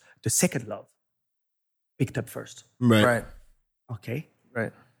because the second love picked up first. Right. Okay.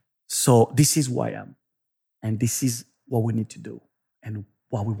 Right. So this is who I am, and this is what we need to do, and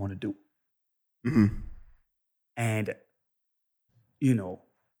what we want to do. And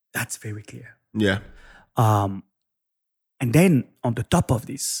that's very clear. Yeah. And then on the top of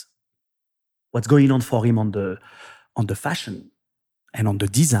this, what's going on for him on the fashion and on the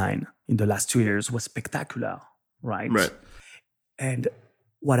design in the last 2 years was spectacular, right? Right. And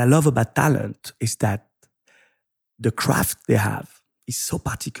what I love about talent is that the craft they have is so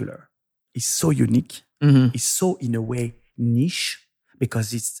particular, is so unique, is so in a way niche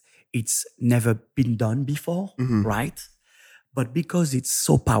because it's never been done before, right? But because it's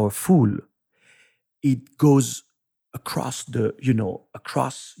so powerful, it goes across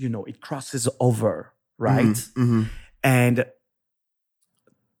it crosses over, right? And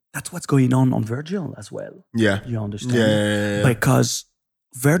that's what's going on Virgil as well. Yeah. You understand? Yeah. Because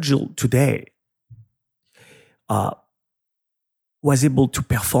Virgil today was able to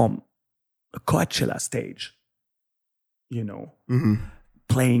perform a Coachella stage,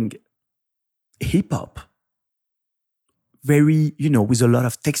 playing hip hop, very, with a lot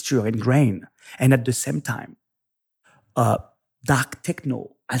of texture and grain. And at the same time, dark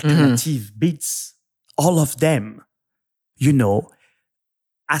techno, alternative beats, all of them,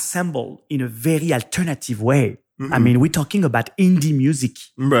 assembled in a very alternative way. I mean, we're talking about indie music.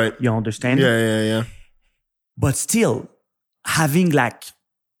 Right. You understand? Yeah. But still having like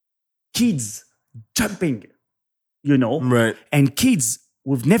kids jumping, Right. and kids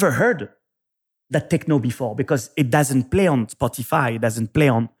who've never heard that techno before because it doesn't play on Spotify, it doesn't play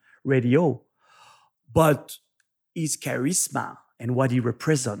on radio. But his charisma and what he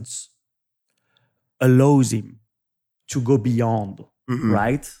represents allows him to go beyond,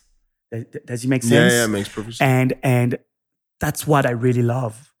 right? Does it make sense? Yeah, it makes perfect sense. And that's what I really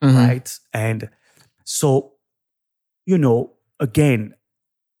love, right? And so, again,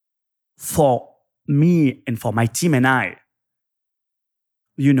 for me and for my team and I,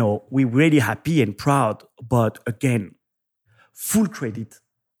 we're really happy and proud. But again, full credit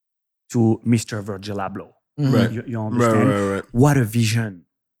to Mr. Virgil Abloh. Right. You understand? Right. What a vision.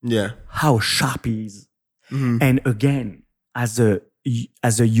 Yeah. How sharp he is. And again, as a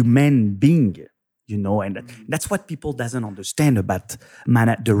human being, and that's what people doesn't understand about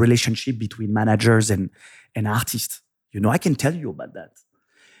the relationship between managers and artists. I can tell you about that.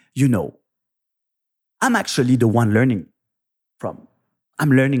 I'm actually the one learning from.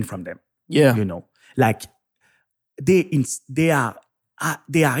 I'm learning from them. Yeah. Like they are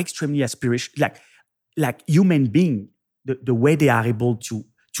extremely aspirational. Like human being, the way they are able to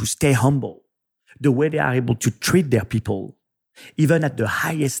stay humble, the way they are able to treat their people, even at the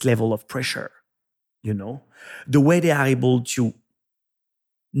highest level of pressure, the way they are able to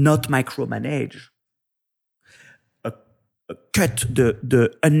not micromanage, cut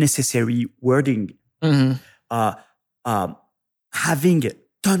the unnecessary wording, having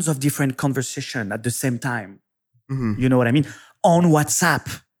tons of different conversation at the same time. You know what I mean? On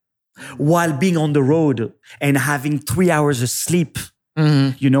WhatsApp, while being on the road and having 3 hours of sleep.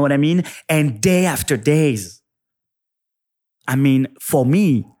 You know what I mean? And day after days. I mean, for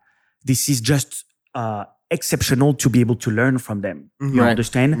me, this is just exceptional to be able to learn from them. You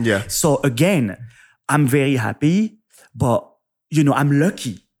understand? Yeah. So again, I'm very happy, but I'm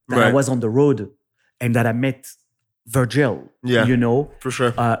lucky that I was on the road and that I met Virgil. Yeah. For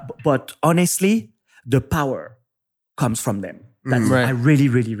sure. But honestly, the power comes from them. That's, I really,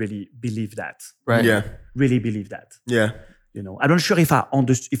 really, really believe that. Right. Yeah. Really believe that. Yeah. I'm not sure if I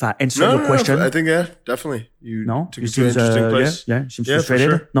answered the question. I think definitely. You took you it to an interesting place. Yeah, seems Yeah, for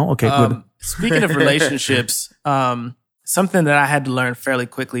frustrated. sure. No, okay, good. Speaking of relationships, something that I had to learn fairly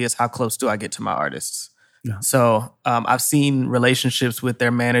quickly is how close do I get to my artists. Yeah. So I've seen relationships with their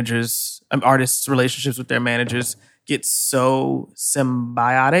managers, artists' relationships with their managers get so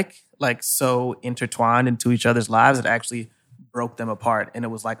symbiotic, like so intertwined into each other's lives, it actually broke them apart, and it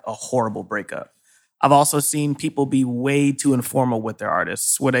was like a horrible breakup. I've also seen people be way too informal with their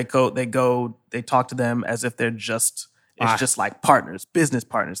artists, where they talk to them as if they're just like partners, business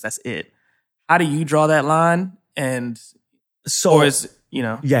partners. That's it. How do you draw that line? And So,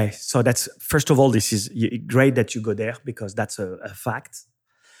 Yeah. So that's, first of all, this is great that you go there because that's a fact.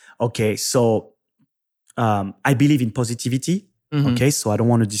 Okay. So, I believe in positivity. Okay. So I don't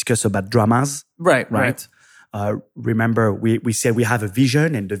want to discuss about dramas. Right. Remember, we said we have a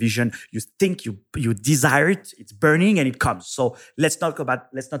vision, and the vision you think you desire it, it's burning and it comes. So let's not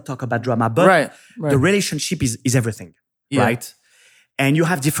talk about drama, but right. the relationship is everything, right? And you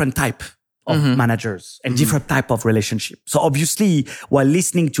have different type of managers and different type of relationship. So obviously, while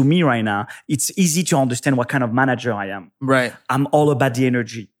listening to me right now, it's easy to understand what kind of manager I am. Right. I'm all about the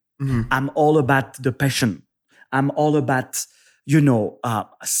energy. I'm all about the passion. I'm all about,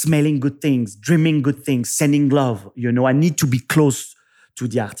 smelling good things, dreaming good things, sending love. I need to be close to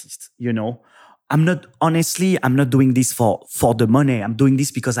the artist, I'm not doing this for the money. I'm doing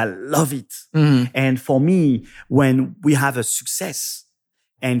this because I love it. And for me, when we have a success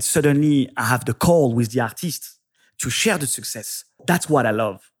and suddenly I have the call with the artist to share the success, that's what I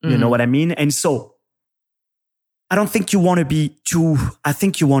love. You know what I mean? And so I don't think you want to be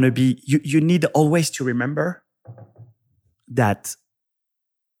you need always to remember that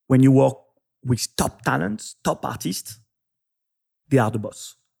when you work with top talents, top artists, they are the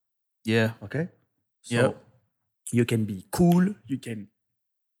boss. Yeah. Okay? So you can be cool, you can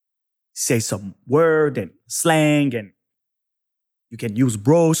say some word and slang, and you can use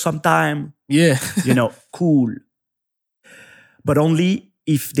bro sometime. Yeah. Cool. But only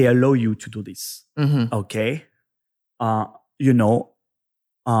if they allow you to do this. Okay? But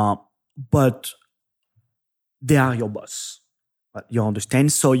they are your boss. You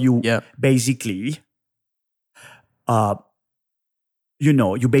understand? So you basically,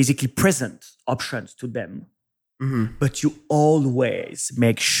 you basically present options to them, but you always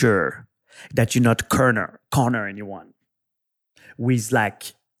make sure that you not corner anyone with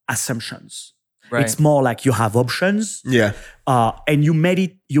like assumptions. Right. It's more like you have options. Yeah. And you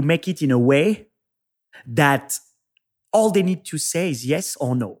make it in a way that all they need to say is yes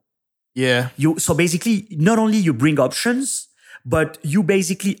or no. Yeah. So basically, not only you bring options, but you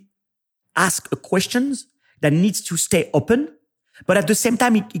basically ask a questions that needs to stay open. But at the same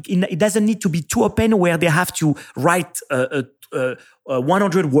time, it doesn't need to be too open where they have to write a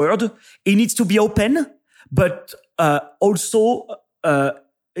 100 word. It needs to be open, but also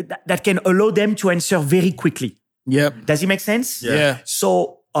that can allow them to answer very quickly. Yep. Does it make sense? Yeah.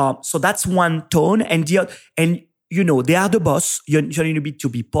 So that's one tone, and they are the boss. You need to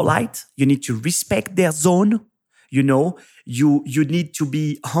be polite. You need to respect their zone. You need to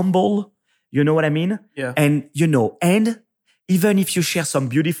be humble. You know what I mean? Yeah. And and even if you share some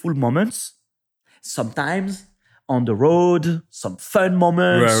beautiful moments, sometimes on the road, some fun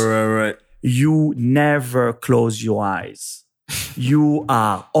moments, right. You never close your eyes. You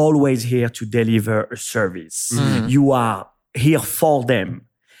are always here to deliver a service. You are here for them.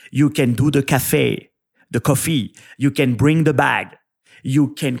 You can do the coffee. You can bring the bag.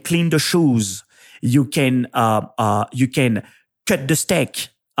 You can clean the shoes. You can cut the steak.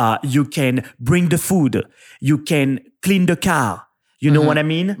 You can bring the food. You can clean the car. You know what I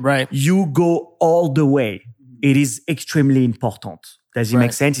mean? Right. You go all the way. It is extremely important. Does it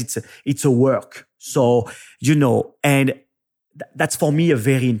make sense? It's a work. So, and that's for me a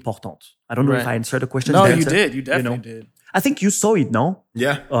very important. I don't know if I answered the question. No, you did. You definitely did. I think you saw it, no?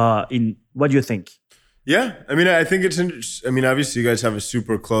 Yeah. What do you think? Yeah. I mean, I think it's interesting. I mean, obviously you guys have a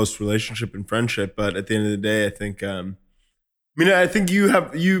super close relationship and friendship, but at the end of the day, I think, I think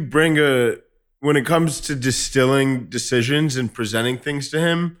you bring when it comes to distilling decisions and presenting things to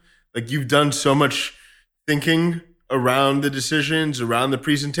him, like you've done so much thinking around the decisions, around the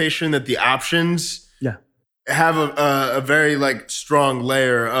presentation, that the options have a very like strong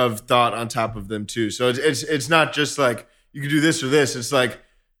layer of thought on top of them too. So it's not just like you could do this or this. It's like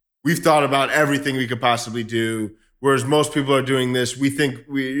we've thought about everything we could possibly do. Whereas most people are doing this, we think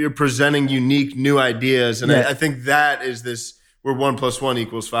you're presenting unique new ideas, and I think that is this. Where 1 +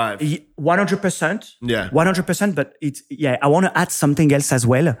 1 = 5. 100%. Yeah. 100%. But I want to add something else as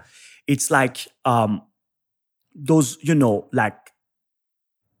well. It's like those,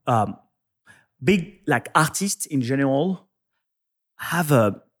 big like artists in general have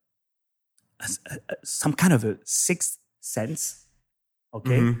some kind of a sixth sense,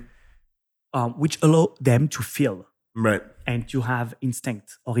 okay, which allow them to feel, right, and to have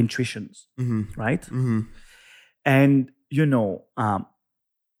instinct or intuitions, right, mm-hmm. And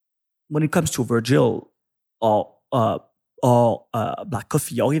when it comes to Virgil or Black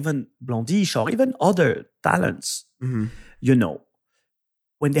Coffee or even Blondish or even other talents, when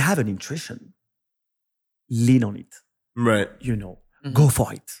they have an intuition, lean on it. Right. Go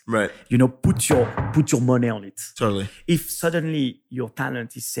for it. Right. Put your money on it. Totally. If suddenly your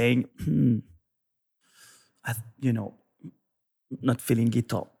talent is saying, not feeling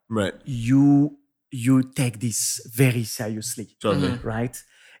it up. Right. You take this very seriously. Totally. Right?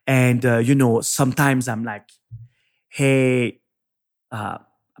 And, sometimes I'm like, hey, I'm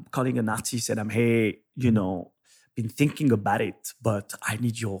calling an artist and I'm, hey, been thinking about it, but I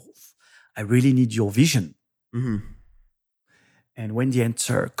really need your vision. Mm-hmm. And when the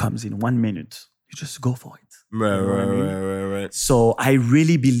answer comes in 1 minute, you just go for it. Right. So I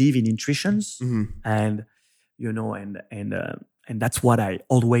really believe in intuitions, Mm-hmm. and that's what I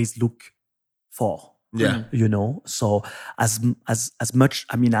always look for. Yeah. So as much,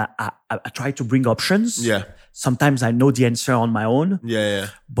 I mean, I try to bring options. Yeah. Sometimes I know the answer on my own. Yeah.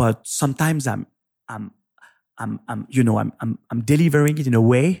 But sometimes I'm delivering it in a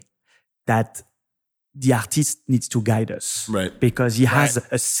way that the artist needs to guide us. Right. Because he has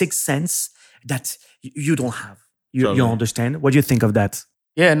a sixth sense that you don't have. You Totally. understand? What do you think of that?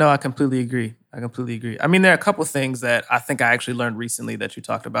 Yeah, no, I completely agree. I mean, there are a couple things that I think I actually learned recently that you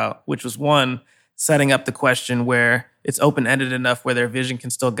talked about, which was one, setting up the question where it's open-ended enough where their vision can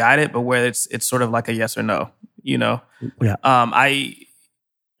still guide it, but where it's sort of like a yes or no, Yeah. I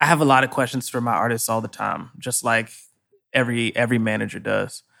have a lot of questions for my artists all the time, just like every manager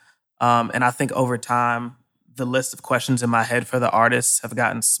does. And I think over time, the list of questions in my head for the artists have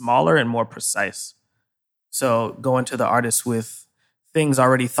gotten smaller and more precise. So going to the artists with things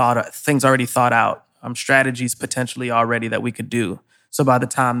already thought out, strategies potentially already that we could do. So by the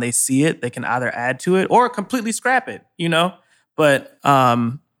time they see it, they can either add to it or completely scrap it, But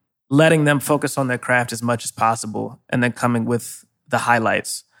letting them focus on their craft as much as possible and then coming with the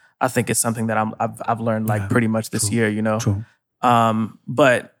highlights, I think is something that I've learned pretty much this year, True.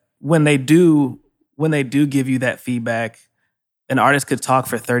 But when they do give you that feedback, an artist could talk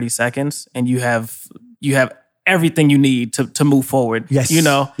for 30 seconds and you have everything you need to move forward. Yes.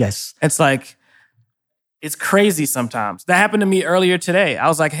 Yes. It's like, it's crazy sometimes. That happened to me earlier today. I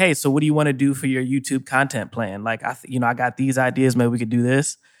was like, hey, so what do you want to do for your YouTube content plan? Like, I got these ideas. Maybe we could do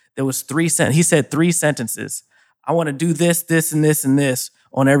this. There was he said 3 sentences. I want to do this, this, and this, and this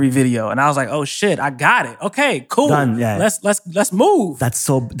on every video. And I was like, oh shit, I got it. Okay, cool. Done, yeah. Let's move. That's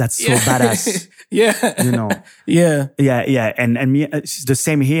so badass. Yeah. Yeah. Yeah. And me, it's the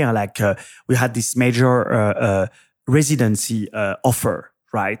same here. Like, we had this major residency offer,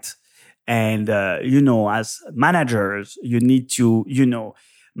 right? And, as managers, you need to,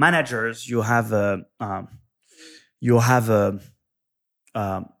 managers, you have a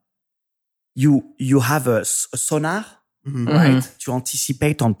sonar, Mm-hmm. right? To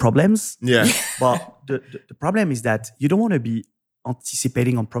anticipate on problems. Yeah. But the problem is that you don't want to be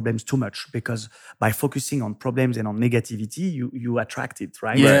anticipating on problems too much, because by focusing on problems and on negativity, you attract it,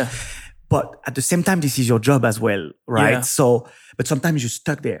 right? Yeah. But at the same time, this is your job as well, right? Yeah. So, but sometimes you're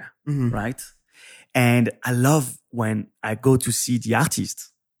stuck there, Mm-hmm. right? And I love when I go to see the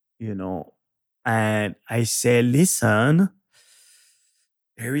artist, and I say, listen,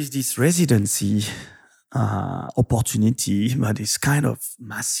 there is this residency opportunity, but it's kind of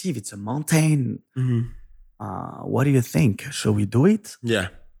massive. It's a mountain. Mm-hmm. What do you think? Shall we do it? Yeah.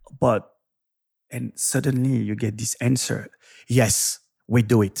 And suddenly you get this answer. Yes, we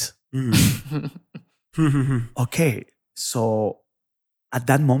do it. Mm-hmm. Okay. So at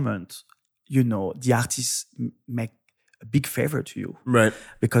that moment, the artists make a big favor to you. Right.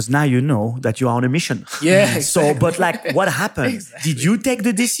 Because now you know that you are on a mission. Yeah. So, but like, what happened? Exactly. Did you take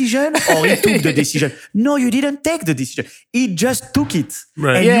the decision or he took the decision? No, you didn't take the decision. He just took it.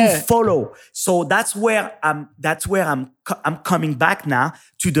 Right. And Yeah. you follow. So that's where I'm coming back now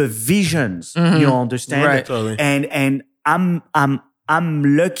to the visions. You understand? Right. Totally. And I'm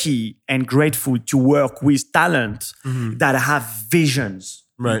lucky and grateful to work with talent that have visions.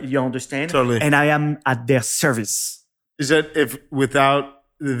 Right. You understand? Totally. And I am at their service. Is that, if without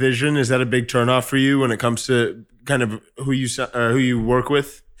the vision, is that a big turnoff for you when it comes to kind of who you work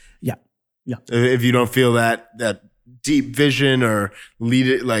with? Yeah. If you don't feel that deep vision or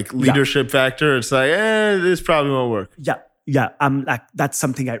leadership factor, it's like, this probably won't work. Yeah. I'm like, that's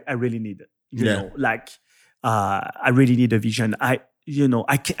something I really need. You Yeah. know, like, I really need a vision. I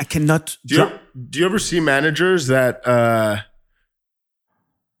cannot. Do you ever see managers that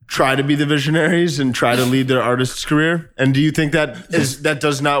try to be the visionaries and try to lead their artist's career? And do you think that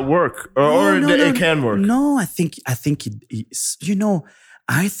does not work, or it can work? No, I think it is.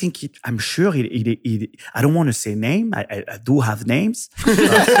 I'm sure it. I don't want to say name. I do have names.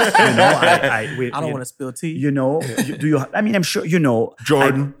 I don't want to spill tea. Do you? I mean, I'm sure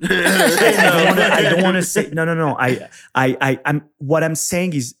Jordan. I don't want to say no. I'm what I'm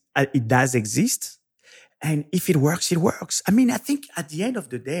saying is it does exist, and if it works, it works. I mean, I think at the end of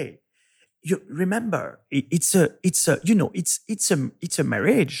the day, you remember it's a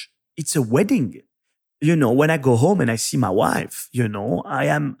marriage, it's a wedding. when I go home and I see my wife, I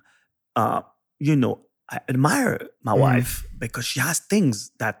am, I admire my wife because she has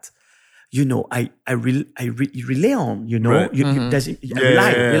things that, I rely on, Right.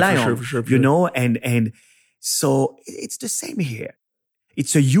 rely on, for sure. and so it's the same here.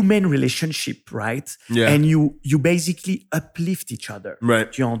 It's a human relationship, right? Yeah. And you basically uplift each other.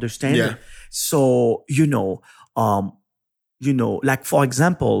 Right. Do you understand? Yeah. So, like for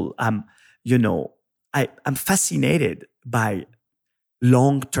example, I'm fascinated by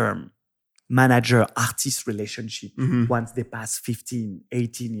long-term manager-artist relationship once they pass 15,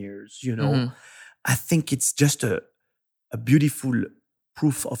 18 years, I think it's just a beautiful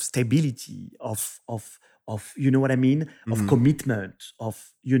proof of stability, of you know what I mean? Of commitment,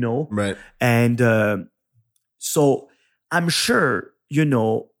 Right. And so I'm sure,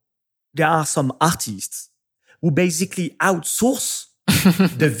 there are some artists who basically outsource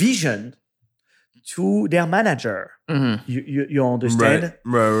the vision to their manager. You understand?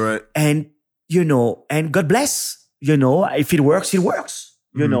 Right. And, and God bless, if it works, it works.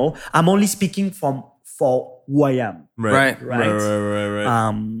 I'm only speaking for who I am. Right.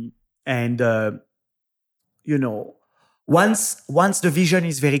 And, once the vision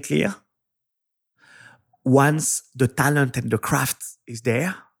is very clear, once the talent and the craft is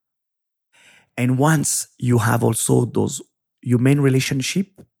there, and once you have also those human relationship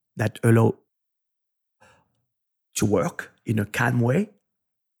that allow to work in a calm way,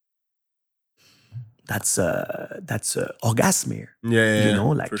 that's orgasm here. Yeah.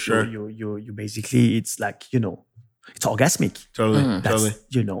 Like for sure. You basically, it's like, it's orgasmic. Totally. That's,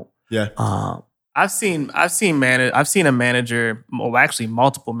 Yeah. I've seen a manager, well, actually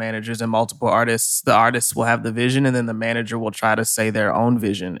multiple managers and multiple artists. The artists will have the vision, and then the manager will try to say their own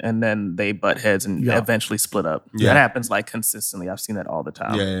vision, and then they butt heads and eventually split up. Yeah. That happens like consistently. I've seen that all the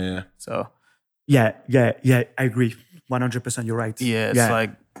time. Yeah. So yeah, I agree. 100%, you're right. yeah, it's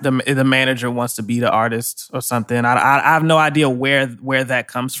like the manager wants to be the artist or something. I have no idea where that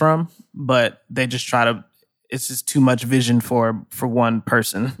comes from, but they just try to. It's just too much vision for one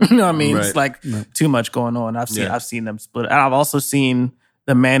person. You know what I mean? Right. It's like too much going on. I've seen them split. And I've also seen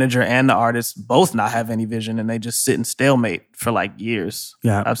the manager and the artist both not have any vision, and they just sit in stalemate for like years.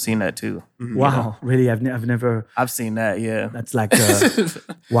 Yeah. I've seen that too. Wow, really? I've never. I've seen that. Yeah. That's like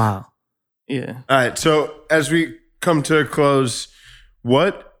wow. Yeah. All right. So as we come to a close,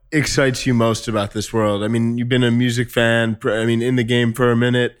 what excites you most about this world? I mean, you've been a music fan. In the game for a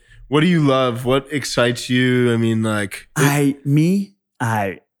minute. What do you love? What excites you? I mean, like you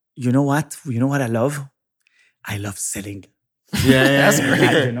know what? You know what I love? I love selling. Yeah, That's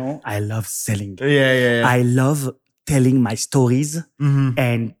great. I love selling. Yeah. I love telling my stories Mm-hmm.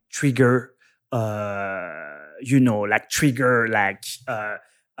 and trigger,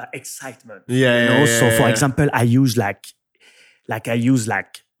 excitement. Yeah. So, for example, I use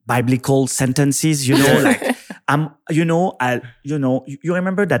biblical sentences. You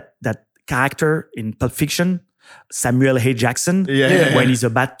remember that character in Pulp Fiction, Samuel L. Jackson, when he's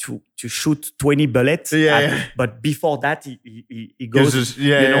about to shoot 20 bullets. But before that, he goes, gives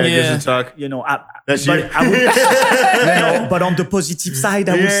a talk. That's you. But on the positive side,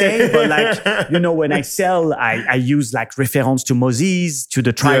 I would say, but like, when I sell, I use like reference to Moses, to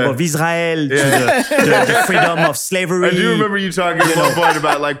the tribe of Israel, to the freedom of slavery. I do remember you talking at one point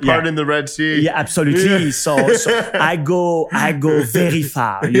about like parting the Red Sea. Yeah, absolutely. Yeah. So I go very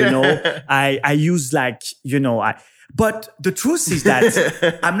far, I use like, but the truth is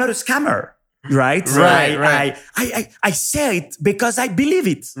that I'm not a scammer. Right. I say it because I believe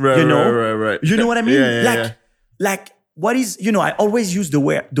it. Right. You know what I mean? Yeah. Like what is, I always use the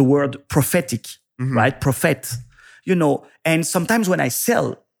word prophetic, right? Prophet, and sometimes when I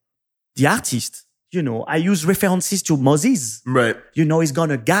sell the artist, I use references to Moses. Right. He's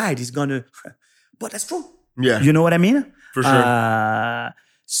gonna guide, but that's true. Yeah. You know what I mean? For sure.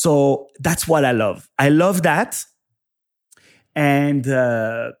 So that's what I love. I love that. And,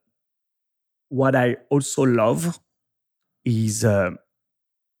 what I also love is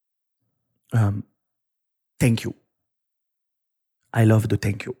thank you. I love the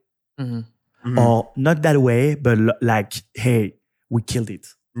thank you. Mm-hmm. Or not that way, but like, hey, we killed it.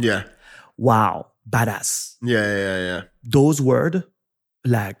 Yeah. Wow, badass. Yeah. Those words,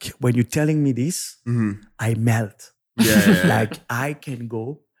 like when you're telling me this, I melt. Yeah. Like I can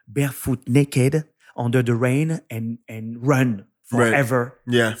go barefoot, naked, under the rain and run forever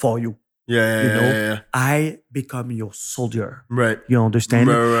for you. Yeah. I become your soldier. Right. You understand?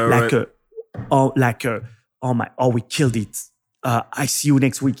 Right. We killed it. I see you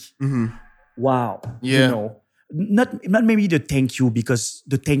next week. Mm-hmm. Wow. Yeah. Not maybe the thank you, because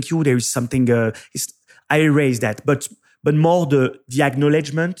the thank you, there is something, I erase that, but more the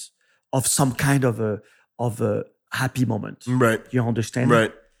acknowledgement of some kind of a happy moment. Right. You understand?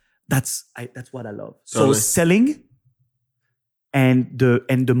 Right. That's what I love. Totally. So selling and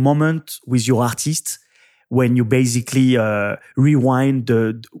the moment with your artist when you basically rewind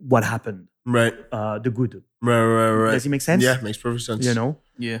what happened. Right. The good. Right. Does it make sense? Yeah, makes perfect sense. You know?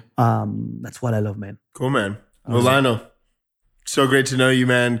 Yeah. That's what I love, man. Cool, man. Well, Lionel, so great to know you,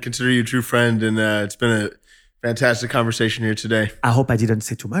 man. Consider you a true friend, and it's been a fantastic conversation here today. I hope I didn't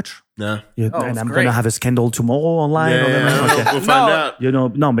say too much. No. And I'm going to have a scandal tomorrow online. Yeah, we'll find out.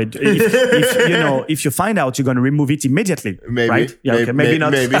 No, but if you find out, you're going to remove it immediately. Maybe. Right? Yeah, okay, maybe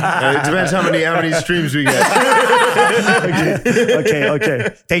not. Maybe. It depends how many streams we get. Okay.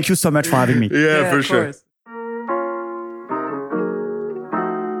 Thank you so much for having me. Yeah, for sure. Course.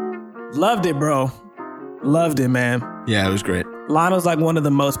 Loved it, bro. Loved it, man. Yeah, it was great. Lionel's like one of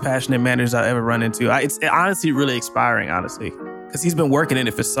the most passionate managers I've ever run into. It's honestly really inspiring, honestly, because he's been working in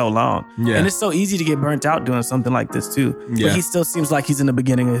it for so long. Yeah. And it's so easy to get burnt out doing something like this too. Yeah. But he still seems like he's in the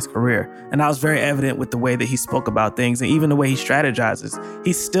beginning of his career. And that was very evident with the way that he spoke about things and even the way he strategizes.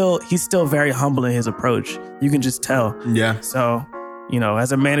 He's still very humble in his approach. You can just tell. Yeah. So,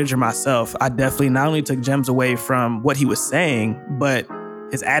 as a manager myself, I definitely not only took gems away from what he was saying, but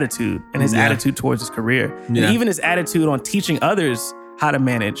his attitude and his attitude towards his career. Yeah. And even his attitude on teaching others how to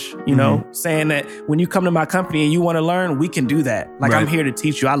manage, saying that when you come to my company and you want to learn, we can do that. Like, Right. I'm here to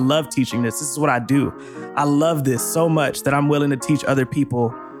teach you. I love teaching this. This is what I do. I love this so much that I'm willing to teach other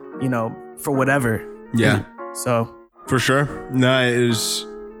people, for whatever. Yeah. So. For sure. No, it was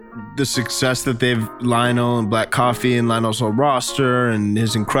the success that Lionel and Black Coffee and Lionel's whole roster and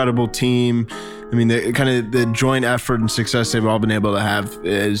his incredible team. I mean, the joint effort and success they've all been able to have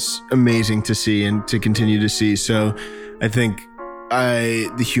is amazing to see and to continue to see. So I think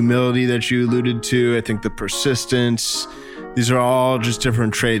the humility that you alluded to, I think the persistence, these are all just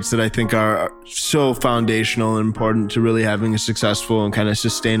different traits that I think are so foundational and important to really having a successful and kind of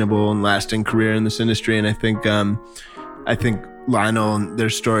sustainable and lasting career in this industry. And I think Lionel and their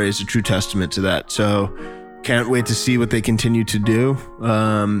story is a true testament to that. So can't wait to see what they continue to do.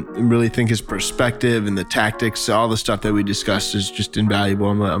 And really think his perspective and the tactics, all the stuff that we discussed is just invaluable.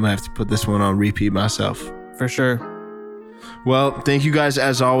 I'm gonna have to put this one on repeat myself. For sure. Well, thank you guys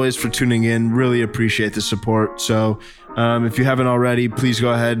as always for tuning in. Really appreciate the support. So if you haven't already, please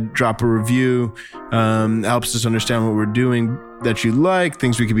go ahead, drop a review. Helps us understand what we're doing that you like,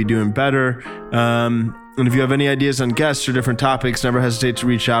 things we could be doing better. And if you have any ideas on guests or different topics, never hesitate to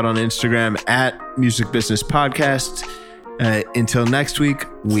reach out on Instagram @Music Business Podcast. Until next week,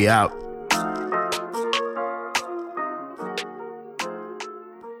 we out.